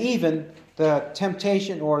 And even the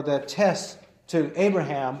temptation or the test to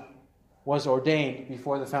Abraham was ordained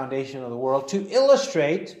before the foundation of the world to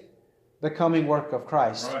illustrate the coming work of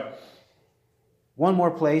Christ. Right. One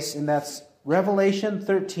more place, and that's Revelation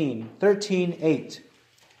 13:8.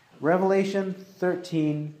 Revelation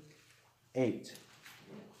 13:8.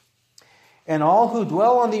 And all who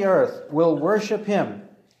dwell on the earth will worship Him,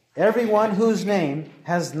 everyone whose name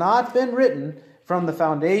has not been written from the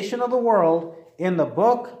foundation of the world in the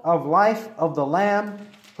book of life of the Lamb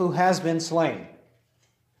who has been slain.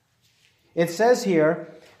 It says here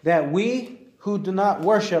that we do not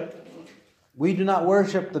worship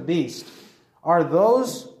the beast, are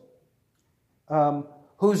those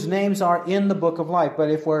whose names are in the book of life.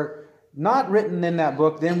 But if we're not written in that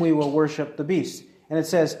book, then we will worship the beast. And it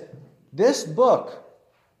says, this book,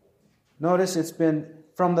 notice it's been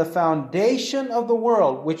from the foundation of the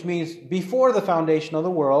world, which means before the foundation of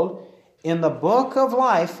the world, in the book of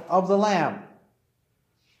life of the Lamb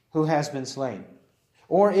who has been slain.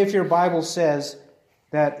 Or if your Bible says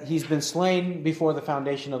that He's been slain before the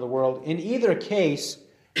foundation of the world, in either case,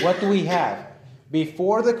 what do we have?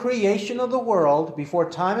 Before the creation of the world, before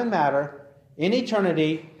time and matter, in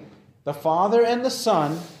eternity, the Father and the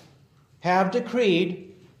Son have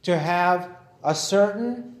decreed to have a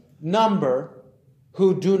certain number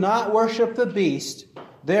who do not worship the beast.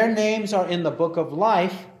 Their names are in the book of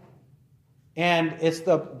life, and it's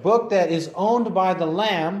the book that is owned by the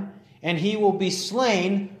Lamb, and He will be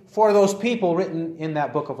slain for those people written in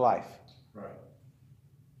that book of life. Right.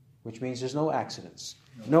 Which means there's no accidents.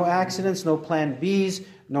 No accidents, no plan Bs,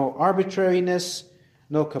 no arbitrariness,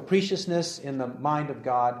 no capriciousness in the mind of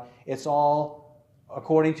God. It's all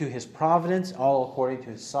according to His providence, all according to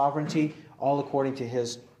His sovereignty, all according to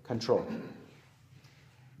His control.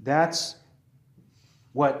 That's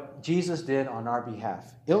what Jesus did on our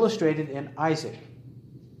behalf, illustrated in Isaac,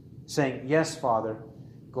 saying, yes, Father,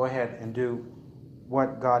 go ahead and do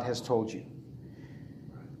what God has told you.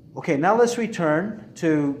 Okay, now let's return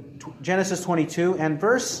to Genesis 22 and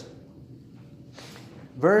verse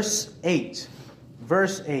 8.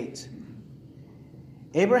 Verse 8.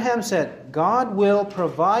 Abraham said, God will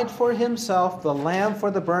provide for Himself the lamb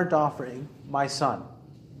for the burnt offering, my son.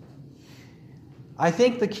 I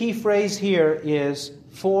think the key phrase here is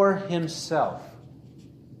for Himself.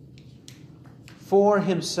 For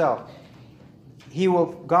Himself.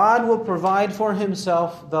 God will provide for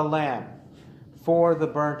Himself the lamb for the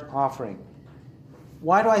burnt offering.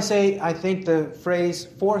 Why do I say I think the phrase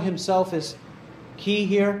for Himself is key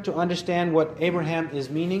here to understand what Abraham is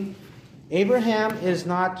meaning? Abraham is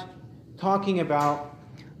not talking about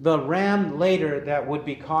the ram later that would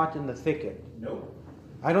be caught in the thicket. Nope.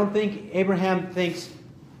 I don't think Abraham thinks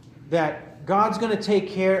that God's going to take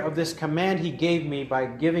care of this command He gave me by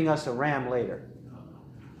giving us a ram later.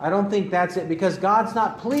 I don't think that's it, because God's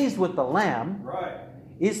not pleased with the lamb. Right.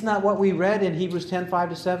 Isn't that what we read in Hebrews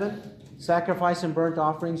 10:5-7? Sacrifice and burnt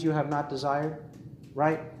offerings you have not desired.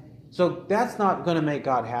 Right? So that's not going to make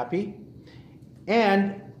God happy.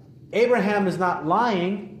 And Abraham is not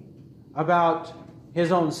lying about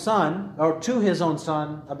his own son, or to his own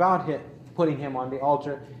son, about putting him on the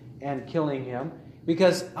altar and killing him,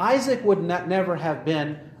 because Isaac would never have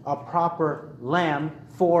been a proper lamb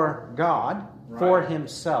for God, for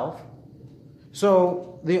Himself.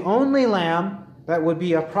 So the only lamb that would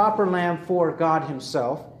be a proper lamb for God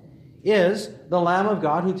Himself is the Lamb of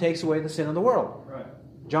God who takes away the sin of the world. Right.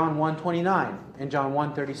 John 1:29 and John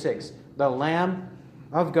 1:36. The Lamb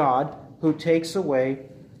of God who takes away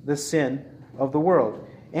the sin of the world.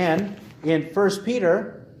 And in 1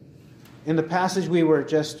 Peter, in the passage we were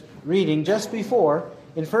just reading just before,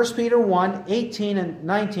 in 1 Peter 1:18 and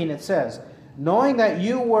 19 it says, knowing that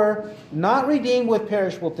you were not redeemed with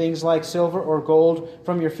perishable things like silver or gold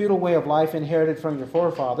from your futile way of life inherited from your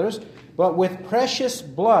forefathers, but with precious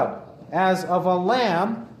blood, as of a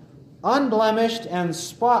lamb, unblemished and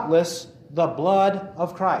spotless, the blood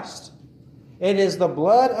of Christ. It is the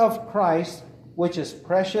blood of Christ which is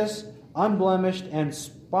precious, unblemished, and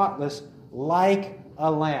spotless, like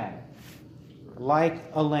a lamb. Like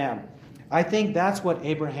a lamb. I think that's what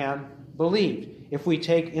Abraham believed. If we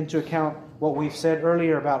take into account what we've said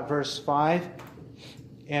earlier about verse 5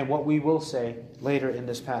 and what we will say later in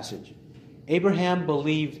this passage. Abraham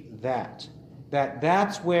believed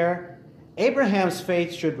that's where Abraham's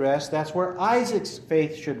faith should rest, that's where Isaac's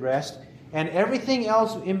faith should rest, and everything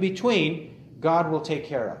else in between, God will take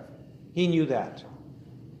care of. He knew that.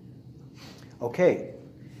 Okay,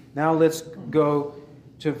 now let's go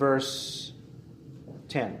to verse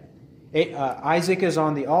 10. Isaac is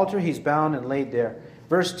on the altar, he's bound and laid there.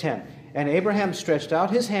 Verse 10, and Abraham stretched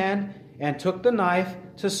out his hand and took the knife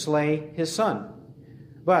to slay his son.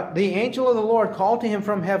 But the angel of the Lord called to him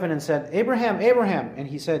from heaven and said, Abraham, Abraham. And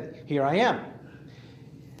he said, here I am.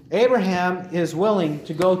 Abraham is willing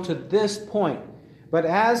to go to this point. But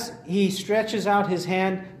as he stretches out his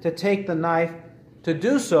hand to take the knife to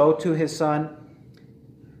do so to his son,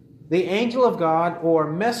 the angel of God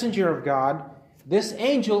or messenger of God, this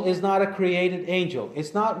angel is not a created angel.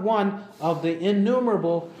 It's not one of the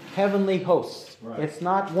innumerable heavenly hosts. Right. It's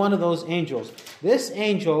not one of those angels. This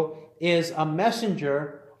angel is a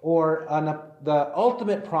messenger or the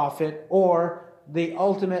ultimate prophet or the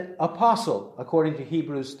ultimate apostle, according to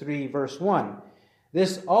Hebrews 3, verse 1.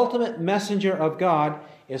 This ultimate messenger of God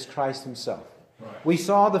is Christ himself. Right. We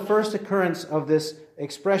saw the first occurrence of this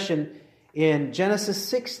expression in Genesis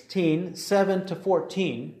 16, 7 to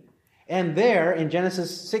 14. And there, in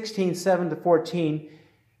Genesis 16, 7 to 14,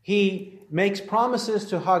 he makes promises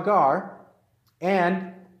to Hagar,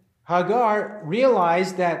 and Hagar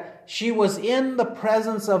realized that she was in the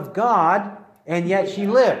presence of God, and yet she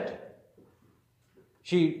lived.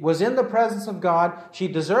 She was in the presence of God. She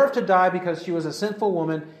deserved to die because she was a sinful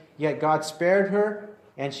woman, yet God spared her,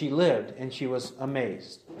 and she lived, and she was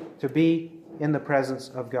amazed to be in the presence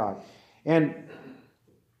of God. And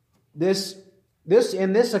in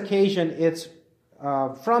this occasion, it's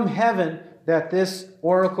from heaven that this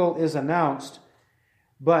oracle is announced,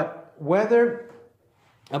 but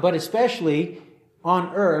especially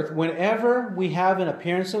on earth, whenever we have an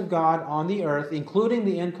appearance of God on the earth, including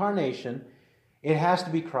the incarnation, it has to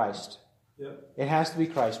be Christ. Yep. It has to be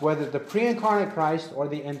Christ, whether the pre-incarnate Christ or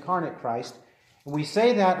the incarnate Christ. And we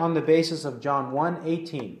say that on the basis of John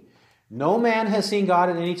 1:18. No man has seen God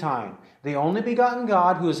at any time. The only begotten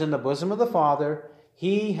God who is in the bosom of the Father,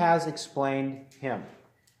 he has explained him.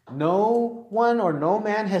 No one or no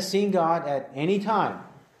man has seen God at any time,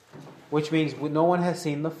 which means no one has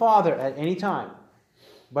seen the Father at any time.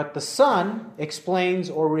 But the Son explains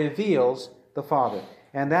or reveals the Father.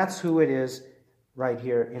 And that's who it is right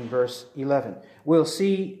here in verse 11. We'll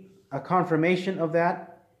see a confirmation of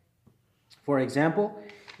that. For example,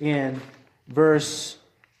 in verse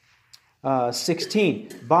 16,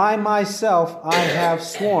 by myself I have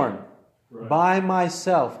sworn. Right. By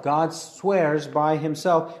myself. God swears by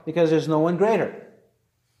himself because there's no one greater.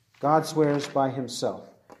 God swears by himself.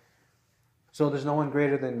 So there's no one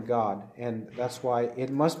greater than God. And that's why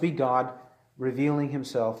it must be God revealing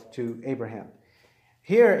himself to Abraham.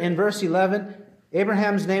 Here in verse 11,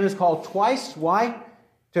 Abraham's name is called twice. Why?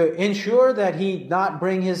 To ensure that he not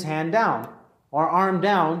bring his hand down or arm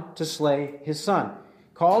down to slay his son.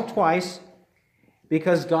 Called twice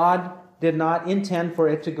because God did not intend for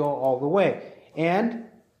it to go all the way. And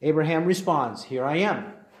Abraham responds, here I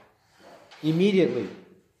am. Immediately.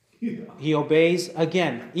 Yeah. He obeys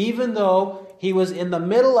again. Even though he was in the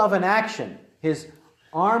middle of an action, his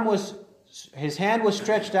hand was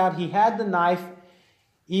stretched out, he had the knife.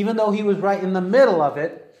 Even though he was right in the middle of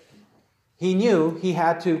it, he knew he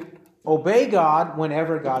had to obey God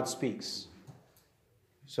whenever God speaks.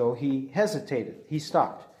 So he hesitated. He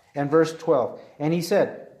stopped. And verse 12, and he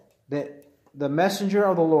said, that the messenger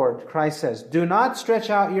of the Lord, Christ says, do not stretch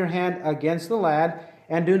out your hand against the lad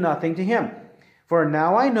and do nothing to him. For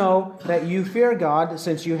now I know that you fear God,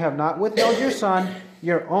 since you have not withheld your son,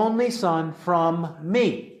 your only son, from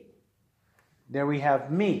me. There we have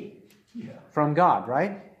me. Yeah. From God,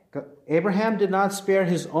 right? Abraham did not spare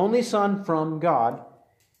his only son from God,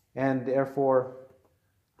 and therefore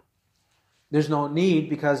there's no need,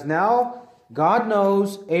 because now God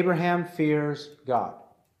knows Abraham fears God.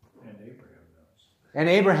 And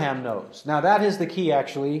Abraham knows. Now that is the key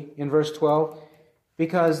actually in verse 12,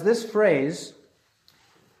 because this phrase,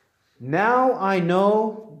 now I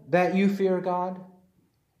know that you fear God?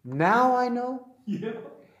 Now I know? Yeah.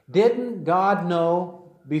 Didn't God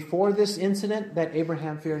know before this incident that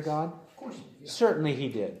Abraham feared God? Of course. Yeah. Certainly he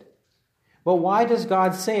did. But why does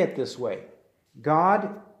God say it this way?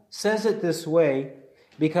 God says it this way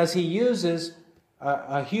because he uses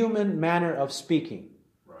a human manner of speaking.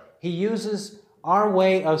 Right. He uses our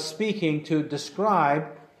way of speaking to describe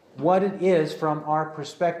what it is from our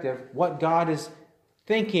perspective, what God is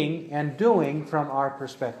thinking and doing from our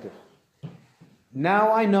perspective.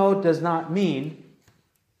 Now I know does not mean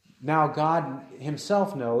now God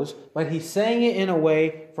himself knows, but he's saying it in a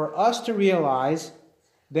way for us to realize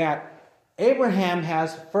that Abraham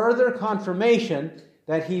has further confirmation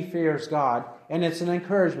that he fears God, and it's an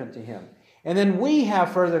encouragement to him. And then we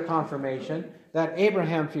have further confirmation that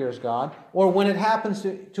Abraham fears God, or when it happens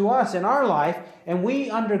to us in our life, and we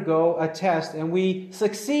undergo a test and we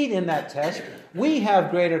succeed in that test, we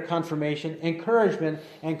have greater confirmation, encouragement,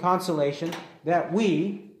 and consolation that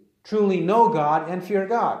we truly know God and fear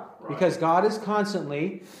God. Right. Because God is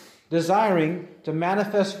constantly desiring to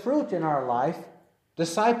manifest fruit in our life,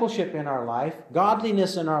 discipleship in our life,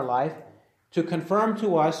 godliness in our life, to confirm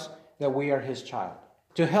to us that we are his child.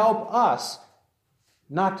 To help us,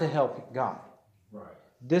 not to help God. Right.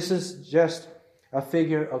 This is just a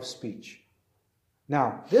figure of speech.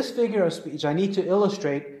 Now, this figure of speech I need to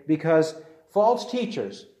illustrate because false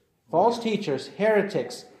teachers,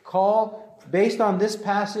 heretics, call, based on this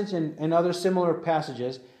passage and other similar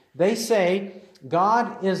passages, they say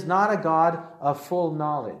God is not a God of full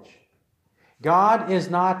knowledge. God is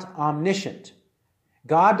not omniscient.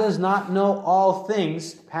 God does not know all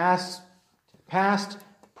things, past,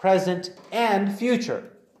 present, and future.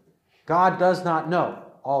 God does not know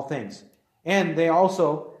all things. And they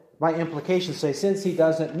also, by implication, say, since he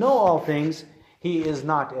doesn't know all things, he is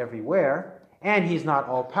not everywhere, and he's not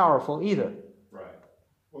all-powerful either. Right.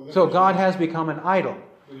 Well, so God has become an idol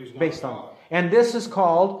based on it. And this is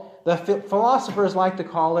called, the philosophers like to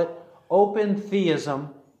call it open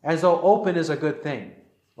theism, as though open is a good thing.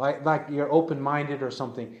 Like you're open-minded or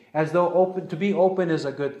something. As though to be open is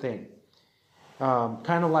a good thing.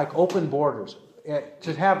 Kind of like open borders.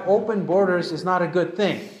 To have open borders is not a good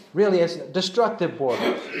thing. Really, it's destructive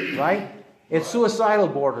borders, right? It's suicidal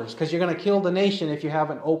borders, because you're going to kill the nation if you have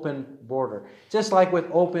an open border. Just like with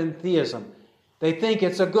open theism. They think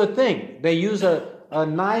it's a good thing. They use a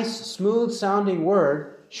nice, smooth-sounding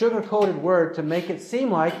word, sugar-coated word, to make it seem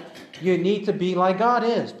like you need to be like God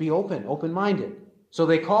is. Be open, open-minded. So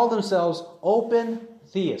they call themselves open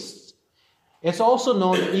theists. It's also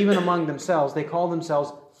known, even among themselves, they call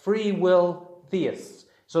themselves free will theists.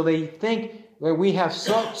 So they think that we have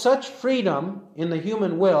such freedom in the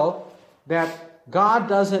human will that God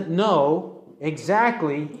doesn't know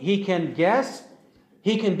exactly. He can guess.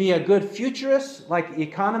 He can be a good futurist, like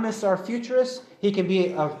economists are futurists. He can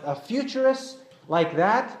be a futurist like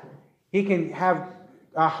that. He can have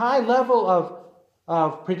a high level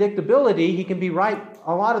of predictability. He can be right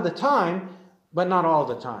a lot of the time, but not all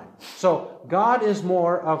the time. So God is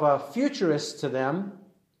more of a futurist to them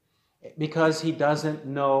because he doesn't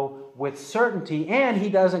know with certainty, and he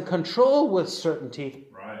doesn't control with certainty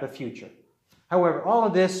the future. However, all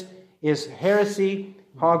of this is heresy,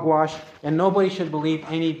 hogwash, and nobody should believe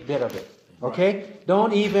any bit of it. Okay? Right.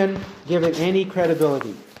 Don't even give it any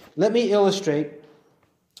credibility. Let me illustrate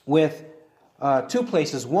with two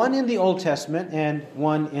places, one in the Old Testament and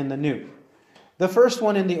one in the New. The first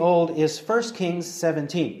one in the Old is 1 Kings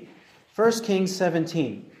 17. 1 Kings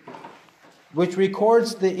 17, which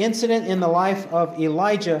records the incident in the life of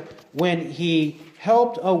Elijah when he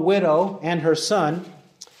helped a widow and her son,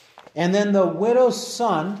 and then the widow's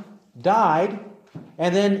son died,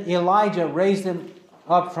 and then Elijah raised him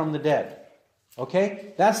up from the dead.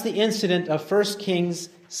 Okay? That's the incident of 1 Kings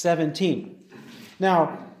 17.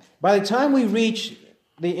 Now, by the time we reach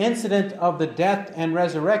the incident of the death and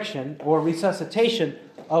resurrection or resuscitation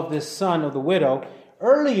of this son of the widow,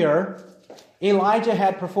 earlier Elijah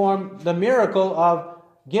had performed the miracle of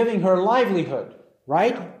giving her livelihood,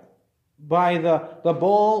 right? By the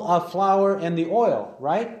bowl of flour and the oil,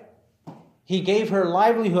 right? He gave her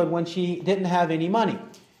livelihood when she didn't have any money.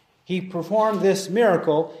 He performed this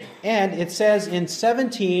miracle, and it says in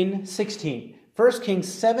 17:16, 1 Kings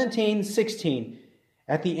 17:16,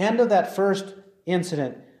 at the end of that first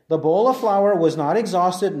incident, the bowl of flour was not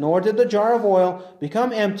exhausted, nor did the jar of oil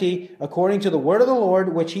become empty, according to the word of the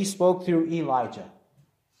Lord, which he spoke through Elijah.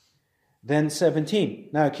 Then 17.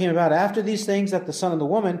 Now it came about after these things that the son of the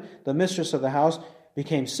woman, the mistress of the house,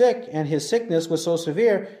 became sick, and his sickness was so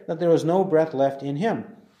severe that there was no breath left in him.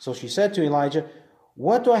 So she said to Elijah,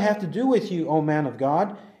 "What do I have to do with you, O man of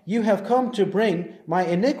God? you have come to bring my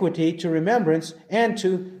iniquity to remembrance and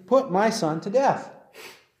to put my son to death.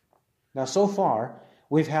 Now, so far,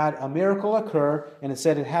 we've had a miracle occur, and it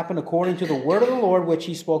said it happened according to the word of the Lord, which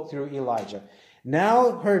he spoke through Elijah.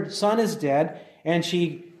 Now her son is dead, and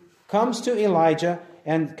she comes to Elijah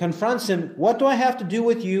and confronts him. What do I have to do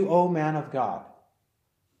with you, O man of God?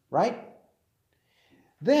 Right?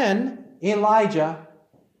 Then Elijah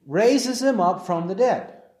raises him up from the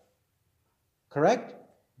dead. Correct?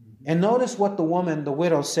 And notice what the woman, the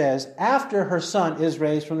widow, says after her son is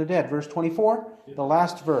raised from the dead. Verse 24, the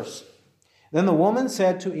last verse. Then the woman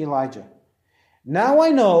said to Elijah, now I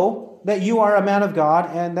know that you are a man of God,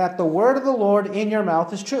 and that the word of the Lord in your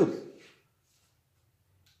mouth is truth.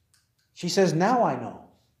 She says, now I know.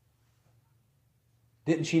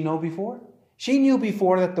 Didn't she know before? She knew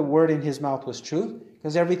before that the word in his mouth was truth,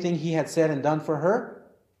 because everything he had said and done for her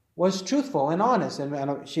was truthful and honest, and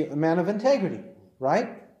a man of integrity,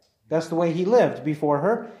 right? That's the way he lived before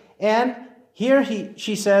her. And here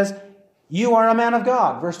she says, you are a man of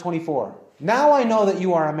God, verse 24. Now I know that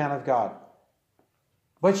you are a man of God.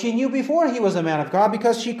 But she knew before he was a man of God,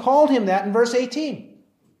 because she called him that in verse 18.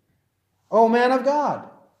 Oh, man of God.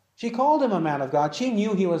 She called him a man of God. She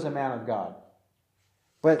knew he was a man of God.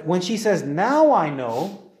 But when she says, now I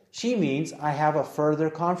know, she means I have a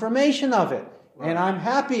further confirmation of it. Right. And I'm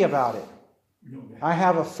happy about it. I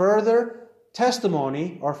have a further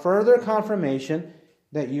testimony or further confirmation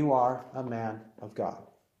that you are a man of God.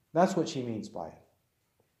 That's what she means by it.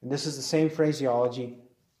 And this is the same phraseology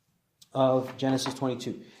of Genesis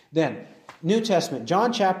 22. Then, New Testament,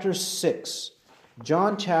 John chapter 6.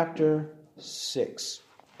 John chapter 6.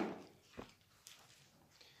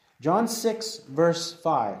 John 6, verse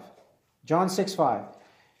 5. John 6, 5.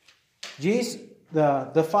 Jesus,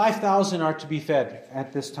 the 5,000 are to be fed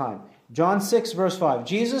at this time. John 6, verse 5.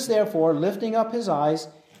 Jesus, therefore, lifting up his eyes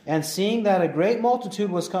and seeing that a great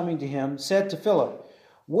multitude was coming to him, said to Philip,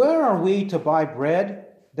 where are we to buy bread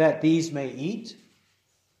that these may eat?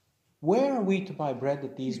 Where are we to buy bread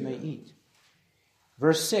that these may eat?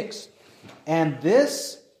 Verse 6. And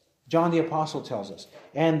this, John the Apostle tells us,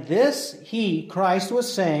 and this he, Christ,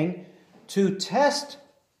 was saying to test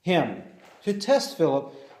him, to test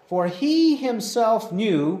Philip, for he himself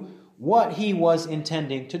knew what he was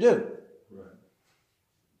intending to do.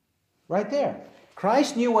 Right there.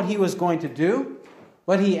 Christ knew what he was going to do,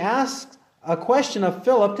 but he asked a question of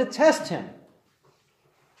Philip to test him.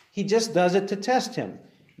 He just does it to test him.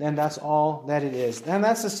 And that's all that it is. And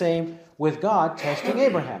that's the same with God testing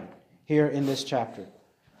Abraham here in this chapter.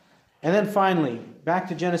 And then finally, back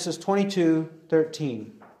to Genesis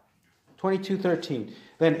 22:13. 22:13.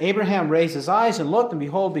 Then Abraham raised his eyes and looked, and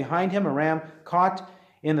behold, behind him a ram caught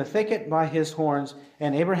in the thicket by his horns.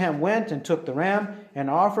 And Abraham went and took the ram and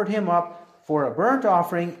offered him up for a burnt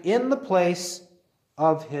offering in the place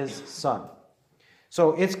of his son.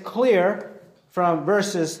 So it's clear from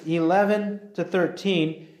verses 11 to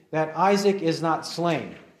 13 that Isaac is not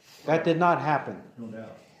slain. That did not happen. No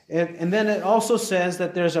doubt. And then it also says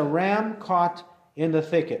that there's a ram caught in the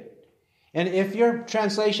thicket. And if your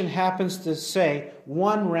translation happens to say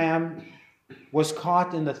one ram was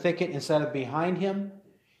caught in the thicket instead of behind him,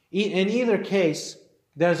 in either case,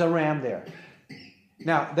 there's a ram there.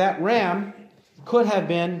 Now, that ram could have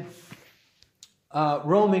been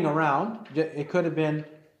roaming around. It could have been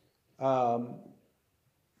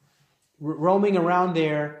roaming around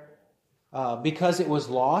there because it was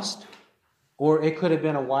lost, or it could have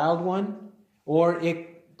been a wild one, or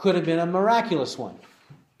it could have been a miraculous one.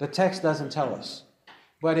 The text doesn't tell us.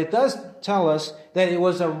 But it does tell us that it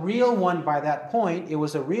was a real one by that point. It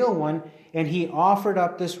was a real one, and he offered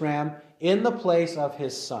up this ram in the place of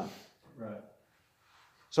his son. Right.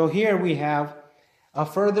 So here we have a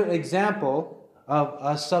further example of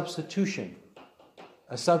a substitution.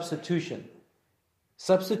 A substitution.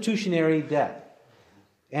 Substitutionary death.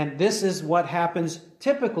 And this is what happens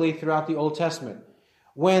typically throughout the Old Testament.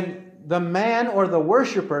 When the man or the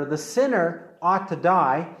worshiper, the sinner, ought to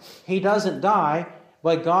die, he doesn't die,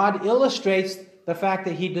 but God illustrates the fact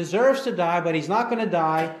that he deserves to die, but he's not going to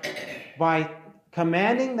die, by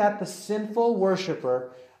commanding that the sinful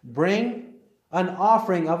worshiper bring an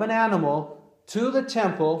offering of an animal to the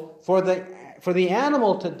temple for the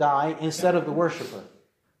animal to die instead of the worshiper.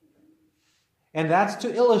 And that's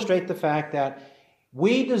to illustrate the fact that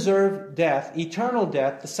we deserve death, eternal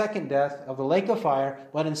death, the second death of the lake of fire,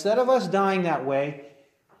 but instead of us dying that way,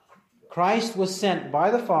 Christ was sent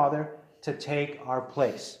by the Father to take our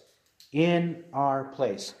place, in our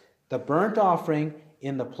place. The burnt offering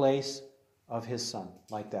in the place of his son,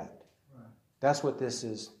 like that. Right. That's what this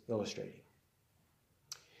is illustrating.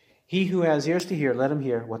 He who has ears to hear, let him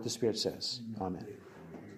hear what the Spirit says. Amen.